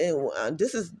 and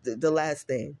this is the last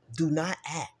thing. Do not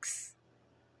ask.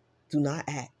 Do not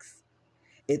ask.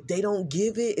 If they don't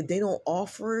give it, if they don't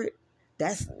offer it,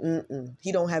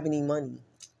 he don't have any money.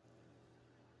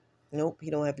 Nope, he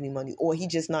don't have any money. Or he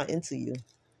just not into you.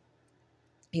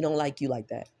 He don't like you like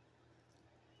that.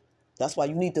 That's why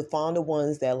you need to find the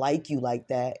ones that like you like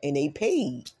that and they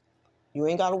paid. You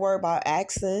ain't got to worry about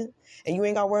asking, and you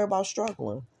ain't got to worry about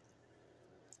struggling.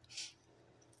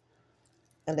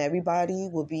 And everybody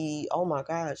will be, oh my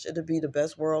gosh, it'll be the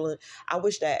best world. I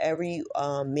wish that every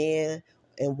man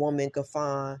and woman could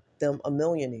find them a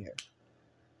millionaire.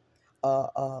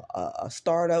 A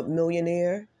startup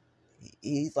millionaire.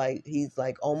 He's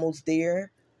like almost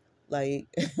there. Like,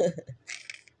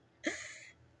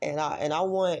 and I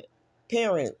want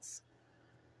parents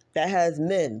that has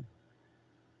men.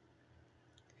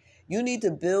 You need to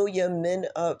build your men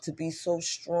up to be so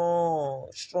strong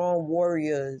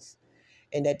warriors,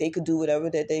 and that they could do whatever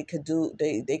that they could do.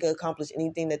 They could accomplish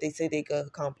anything that they say they could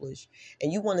accomplish.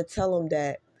 And you want to tell them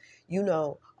that,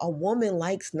 a woman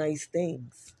likes nice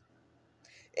things.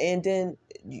 And then,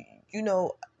 you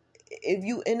know, if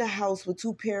you in a house with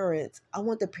two parents, I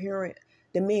want the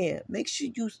man, make sure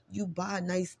you buy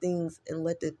nice things and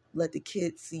let the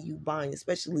kids see you buying,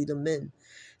 especially the men,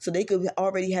 so they could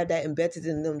already have that embedded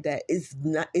in them that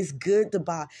it's good to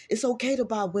buy. It's okay to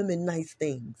buy women nice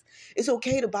things. It's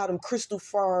okay to buy them crystal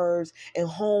furs and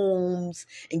homes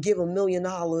and give them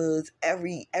 $1,000,000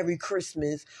 every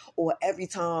Christmas, or every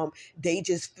time they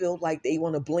just feel like they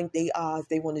want to blink their eyes,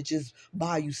 they want to just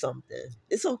buy you something.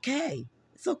 It's okay.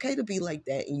 It's okay to be like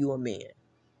that, and you a man.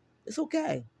 It's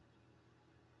okay.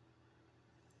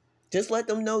 Just let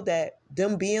them know that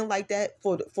them being like that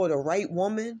for the right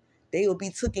woman, they will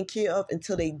be taken care of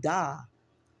until they die.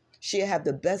 She'll have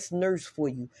the best nurse for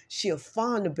you. She'll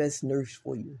find the best nurse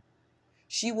for you.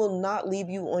 She will not leave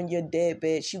you on your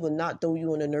deathbed. She will not throw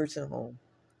you in a nursing home.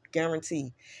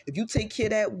 Guarantee. If you take care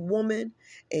of that woman,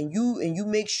 and you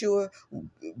make sure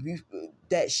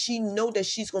that she know that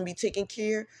she's going to be taken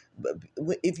care,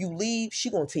 but if you leave,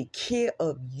 she's going to take care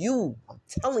of you. I'm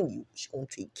telling you, she's going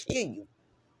to take care of you.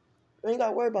 You ain't got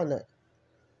to worry about nothing.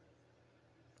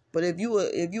 But if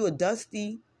you a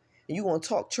dusty, and you going to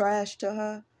talk trash to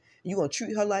her, you going to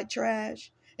treat her like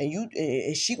trash,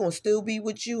 and she going to still be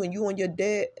with you, and you on your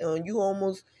dead, you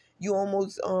almost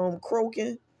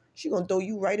croaking, she going to throw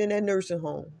you right in that nursing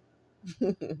home.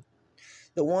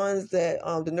 The ones that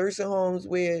the nursing homes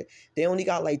where they only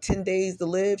got like 10 days to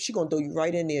live, she gonna throw you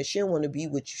right in there. She don't want to be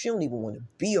with you. She don't even want to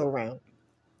be around you.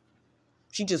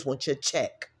 She just wants your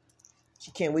check.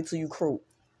 She can't wait till you croak.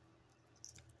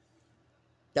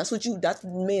 That's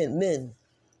men.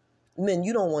 Men,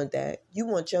 you don't want that. You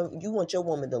want your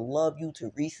woman to love you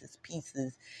to Reese's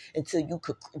Pieces until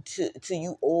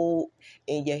you old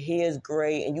and your hair's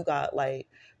gray and you got like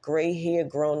gray hair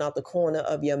growing out the corner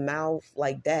of your mouth,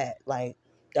 like that. Like,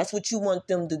 that's what you want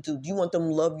them to do. You want them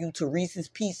to love you to Reese's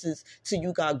Pieces till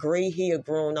you got gray hair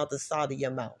growing out the side of your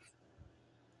mouth.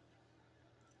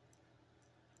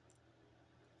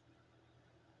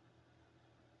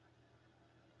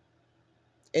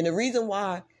 And the reason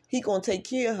why he gonna take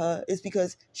care of her is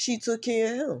because she took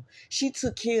care of him. She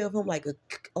took care of him like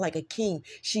a king.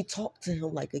 She talked to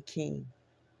him like a king.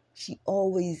 She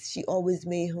always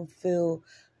made him feel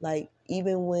like,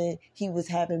 even when he was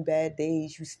having bad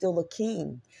days, you still a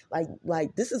king.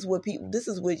 Like this is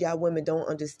what y'all women don't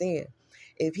understand.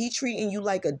 If he treating you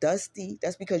like a dusty,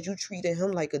 that's because you treated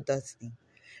him like a dusty.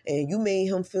 And you made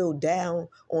him feel down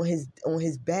on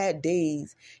his bad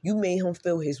days. You made him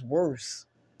feel his worst.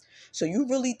 So you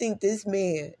really think this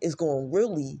man is going to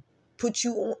really put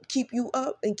you on, keep you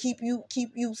up, and keep you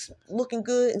looking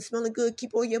good and smelling good,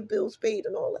 keep all your bills paid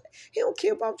and all that? He don't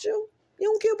care about you. You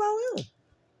don't care about him.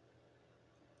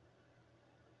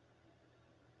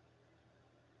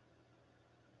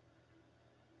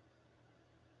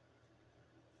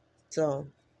 So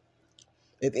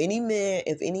if any man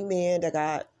that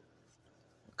got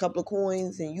a couple of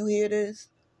coins and you hear this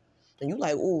and you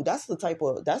like, oh, that's the type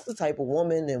of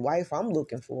woman and wife I'm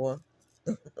looking for.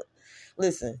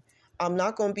 Listen, I'm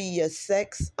not gonna be your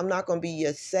sex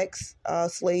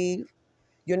slave.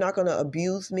 You're not going to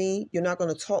abuse me. You're not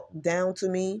going to talk down to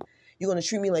me. You're going to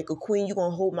treat me like a queen. You're going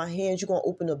to hold my hands. You're going to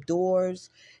open up doors.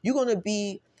 You're going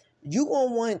to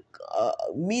want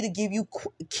me to give you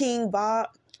king vibe,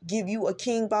 give you a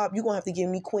king vibe. You're going to have to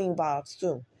give me queen vibes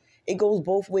too. It goes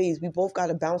both ways. We both got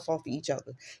to bounce off of each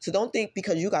other. So don't think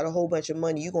because you got a whole bunch of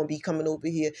money, you're going to be coming over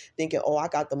here thinking, oh, I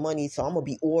got the money, so I'm going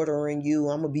to be ordering you.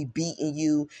 I'm going to be beating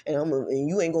you, and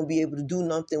you ain't going to be able to do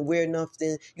nothing, wear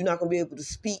nothing. You're not going to be able to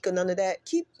speak or none of that.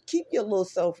 Keep your little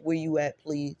self where you at,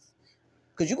 please.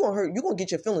 Because you're going to get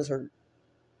your feelings hurt.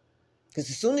 Because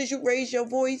as soon as you raise your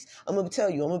voice, I'm going to tell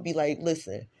you, I'm going to be like,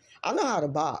 listen, I know how to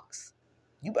box.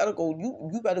 You better go,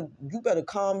 you better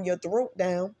calm your throat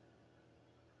down.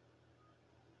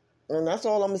 And that's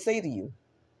all I'm going to say to you.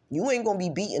 You ain't going to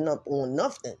be beating up on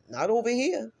nothing. Not over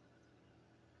here.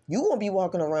 You going to be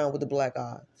walking around with the black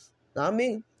eyes. Not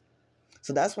me.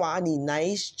 So that's why I need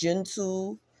nice,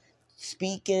 gentle,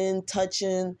 speaking,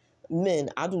 touching men.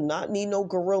 I do not need no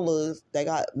gorillas that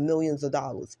got millions of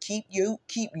dollars. Keep your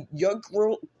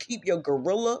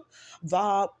gorilla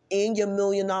vibe and your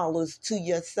 $1,000,000 to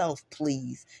yourself,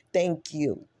 please. Thank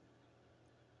you.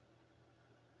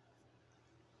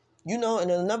 And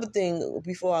another thing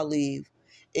before I leave,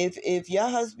 if your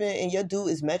husband and your dude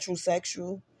is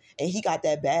metrosexual and he got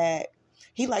that bag,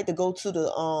 he like to go to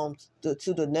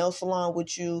the nail salon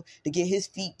with you to get his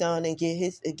feet done and get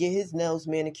his nails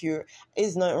manicured.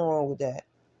 There's nothing wrong with that.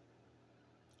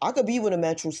 I could be with a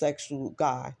metrosexual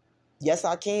guy. Yes,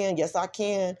 I can. Yes, I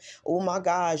can. Oh my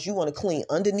gosh, you want to clean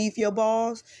underneath your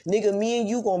balls? Nigga, me and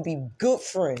you gonna be good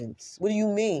friends. What do you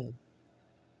mean?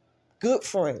 Good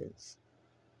friends.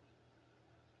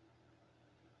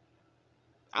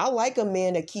 I like a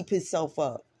man that keep himself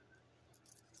up.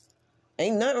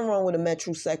 Ain't nothing wrong with a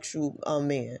metrosexual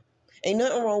man. Ain't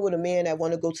nothing wrong with a man that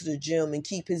want to go to the gym and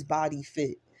keep his body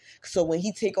fit. So when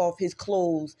he take off his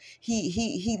clothes,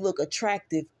 he look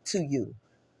attractive to you.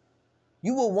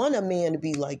 You would want a man to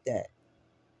be like that.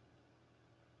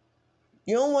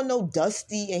 You don't want no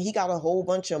dusty and he got a whole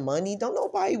bunch of money. Don't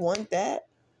nobody want that.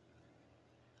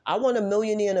 I want a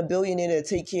millionaire and a billionaire to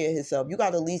take care of himself. You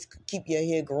got to at least keep your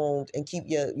hair groomed and keep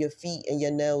your feet and your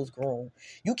nails groomed.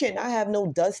 You cannot have no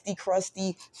dusty,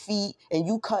 crusty feet and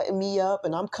you cutting me up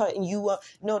and I'm cutting you up.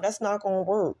 No, that's not going to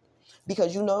work.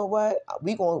 Because you know what?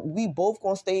 We both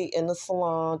going to stay in the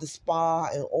salon, the spa,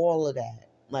 and all of that.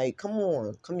 Like, come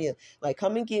on, come here. Like,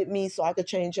 come and get me so I could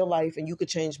change your life and you could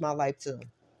change my life too.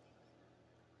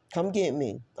 Come get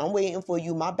me. I'm waiting for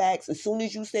you. My bags, as soon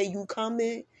as you say you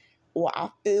coming, or I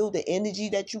feel the energy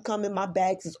that you come in, my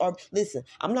bags is up. Listen,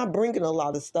 I'm not bringing a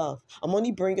lot of stuff. I'm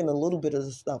only bringing a little bit of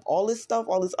the stuff. All this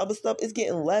other stuff is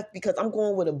getting left because I'm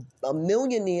going with a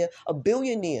millionaire, a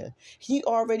billionaire. He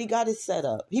already got it set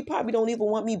up. He probably don't even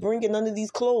want me bringing none of these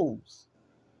clothes.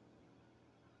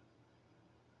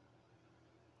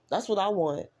 That's what I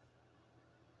want.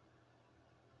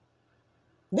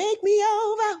 Make me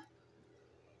over.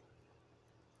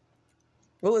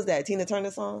 What was that? Tina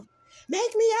Turner song?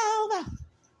 Make me over.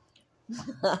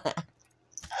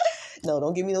 No,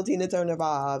 don't give me no Tina Turner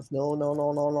vibes. No, no,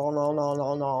 no, no, no, no, no,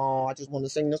 no, no. I just want to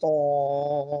sing the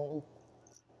song.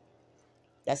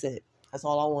 That's it. That's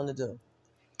all I want to do.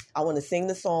 I want to sing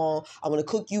the song. I want to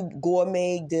cook you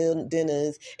gourmet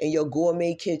dinners in your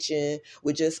gourmet kitchen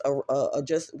with just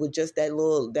just that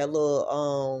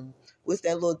little what's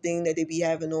that little thing that they be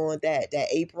having on that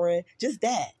apron? Just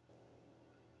that.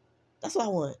 That's what I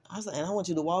want. And I want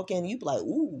you to walk in and you be like,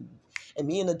 ooh. And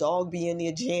me and the dog be in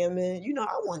there jamming.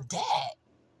 I want that.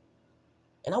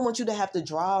 And I want you to have to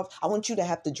drive. I want you to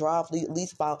have to drive at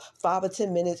least about 5 or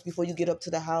 10 minutes before you get up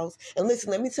to the house. And listen,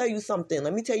 let me tell you something.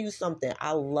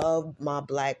 I love my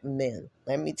black men.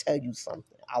 Let me tell you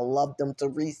something. I love them to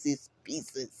Reese's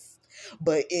Pieces.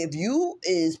 But if you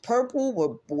is purple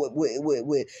with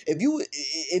if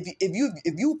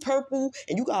you purple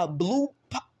and you got blue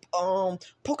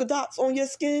polka dots on your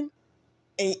skin,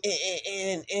 and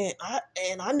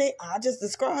I just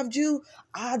described you,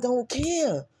 I don't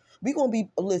care. We gonna be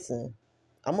listen.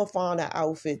 I'm gonna find an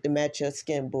outfit to match your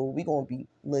skin, boo. We gonna be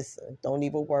listen. Don't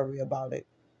even worry about it.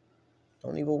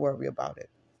 Don't even worry about it.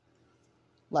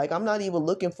 Like I'm not even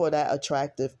looking for that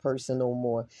attractive person no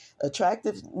more.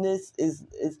 Attractiveness is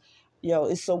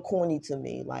it's so corny to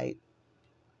me. Like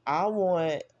I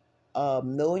want a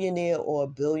millionaire or a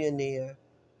billionaire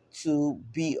to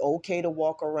be okay to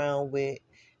walk around with,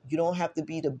 You don't have to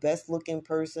be the best looking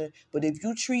person, but if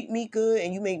you treat me good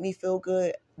and you make me feel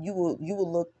good, you will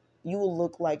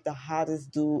look like the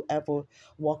hottest dude ever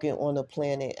walking on the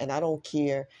planet. And I don't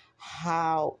care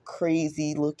how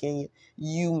crazy looking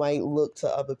you might look to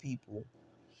other people.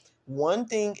 One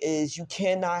thing is you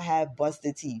cannot have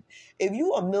busted teeth. If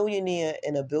you a millionaire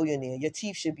and a billionaire, your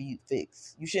teeth should be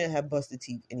fixed. You shouldn't have busted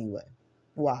teeth anyway.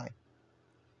 Why?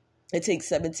 It takes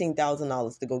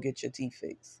 $17,000 to go get your teeth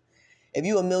fixed. If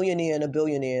you a millionaire and a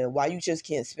billionaire, why you just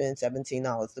can't spend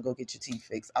 $17 to go get your teeth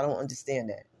fixed? I don't understand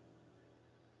that.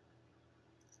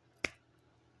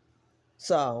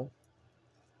 So,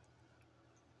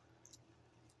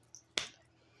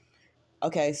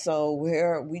 okay, so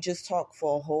we just talked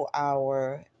for a whole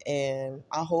hour, and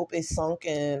I hope it sunk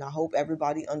in. I hope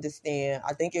everybody understand.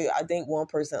 I think one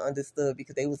person understood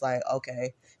because they was like,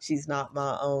 okay, she's not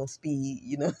my own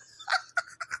speed,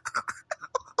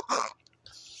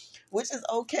 which is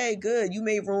okay, good. You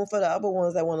made room for the other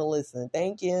ones that want to listen.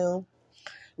 Thank you.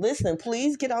 Listen,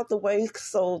 please get out the way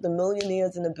so the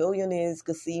millionaires and the billionaires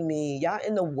could see me. Y'all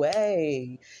in the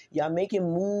way. Y'all making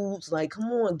moves. Like,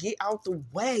 come on, get out the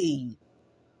way.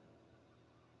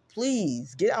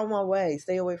 Please, get out of my way.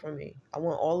 Stay away from me. I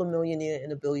want all the millionaires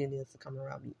and the billionaires to come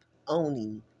around me.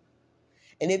 Only.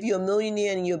 And if you're a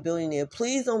millionaire and you're a billionaire,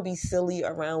 please don't be silly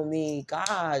around me.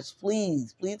 Gosh,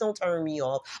 please. Please don't turn me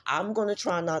off. I'm going to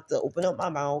try not to open up my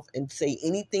mouth and say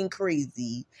anything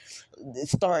crazy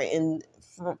starting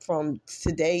from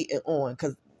today and on.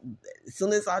 Because as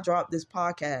soon as I drop this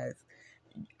podcast,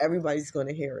 everybody's going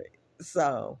to hear it.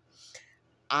 So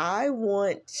I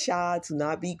want Shy to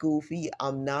not be goofy.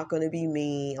 I'm not going to be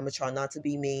mean. I'm going to try not to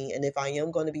be mean. And if I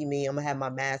am going to be mean, I'm going to have my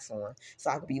mask on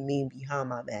so I can be mean behind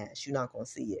my mask. You're not going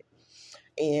to see it.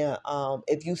 And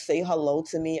if you say hello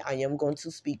to me, I am going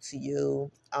to speak to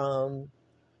you.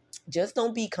 Just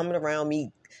don't be coming around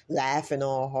me laughing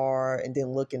all hard and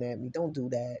then looking at me. Don't do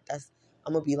that.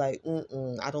 I'm gonna be like,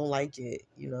 I don't like it.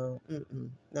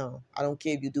 No, I don't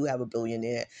care if you do have $1 billion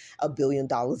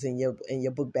in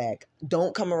your book bag.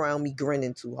 Don't come around me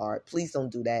grinning too hard. Please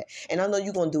don't do that. And I know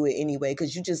you're gonna do it anyway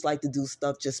because you just like to do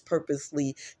stuff just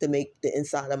purposely to make the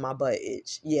inside of my butt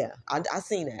itch. Yeah, I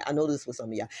seen that. I know this with some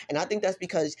of y'all, and I think that's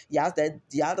because y'all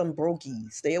them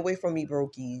brokies. Stay away from me,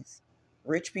 brokies.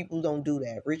 Rich people don't do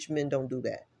that. Rich men don't do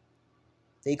that.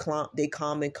 They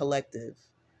calm and collective.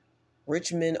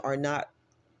 Rich men are not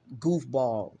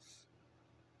goofballs.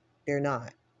 They're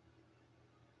not.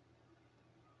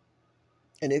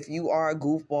 And if you are a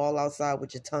goofball outside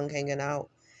with your tongue hanging out,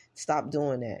 stop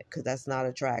doing that because that's not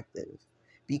attractive.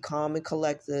 Be calm and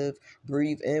collective.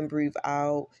 Breathe in, breathe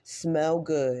out. Smell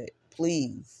good.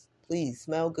 Please. Please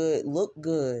smell good. Look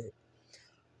good.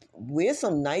 Wear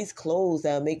some nice clothes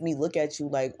that make me look at you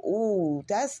like, ooh,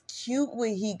 that's cute what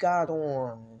he got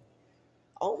on.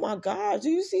 Oh my God. Do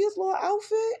you see his little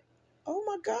outfit? Oh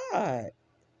my God.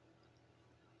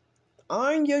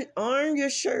 Iron your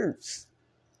shirts.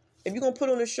 If you're gonna put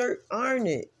on a shirt, iron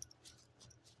it.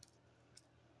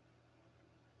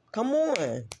 Come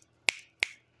on.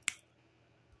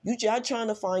 Y'all trying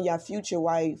to find your future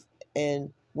wife,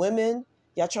 and women,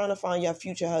 y'all trying to find your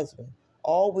future husband.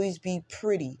 Always be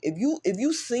pretty. If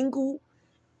you single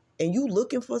and you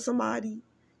looking for somebody,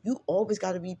 you always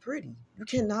gotta be pretty. You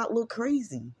cannot look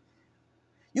crazy.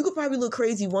 You could probably look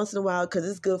crazy once in a while because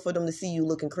it's good for them to see you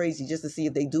looking crazy just to see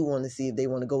if they do want to see if they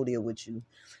want to go there with you.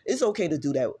 It's okay to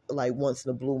do that like once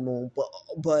in a blue moon,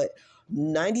 but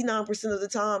 99% of the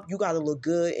time you got to look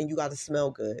good and you got to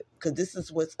smell good because this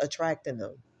is what's attracting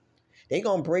them. They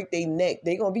going to break their neck.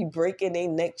 They going to be breaking their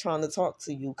neck trying to talk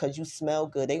to you because you smell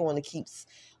good. They want to keep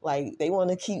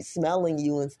smelling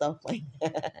you and stuff like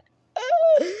that.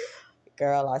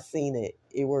 Girl, I seen it.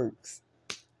 It works.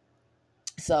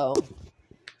 So,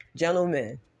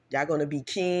 gentlemen, y'all gonna be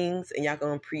kings and y'all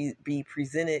gonna be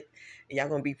presented and y'all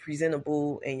gonna be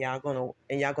presentable and y'all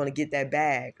gonna get that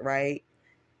bag, right?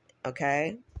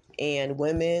 Okay. And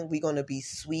women, we gonna be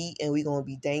sweet and we gonna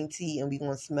be dainty and we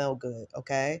gonna smell good,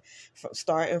 okay?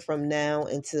 Starting from now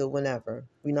until whenever.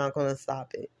 We're not gonna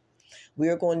stop it.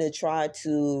 We're going to try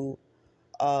to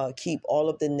keep all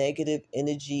of the negative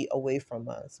energy away from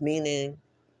us, meaning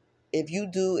if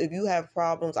you have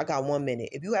problems, I got 1 minute.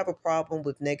 If you have a problem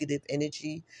with negative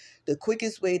energy, the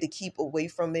quickest way to keep away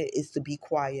from it is to be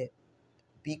quiet.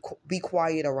 Be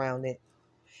quiet around it.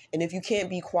 And if you can't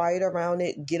be quiet around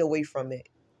it, get away from it.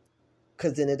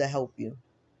 Because then it'll help you.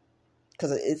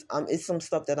 Because it's some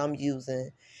stuff that I'm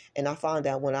using. And I found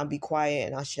out when I be quiet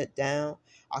and I shut down,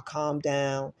 I calm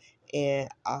down, and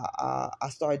I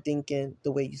start thinking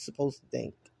the way you're supposed to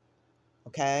think.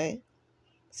 Okay?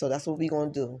 So that's what we're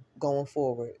going to do going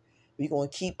forward. We're going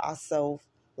to keep ourselves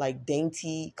like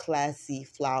dainty, classy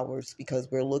flowers because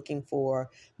we're looking for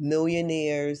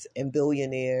millionaires and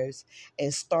billionaires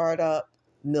and startup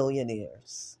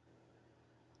millionaires.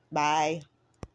 Bye.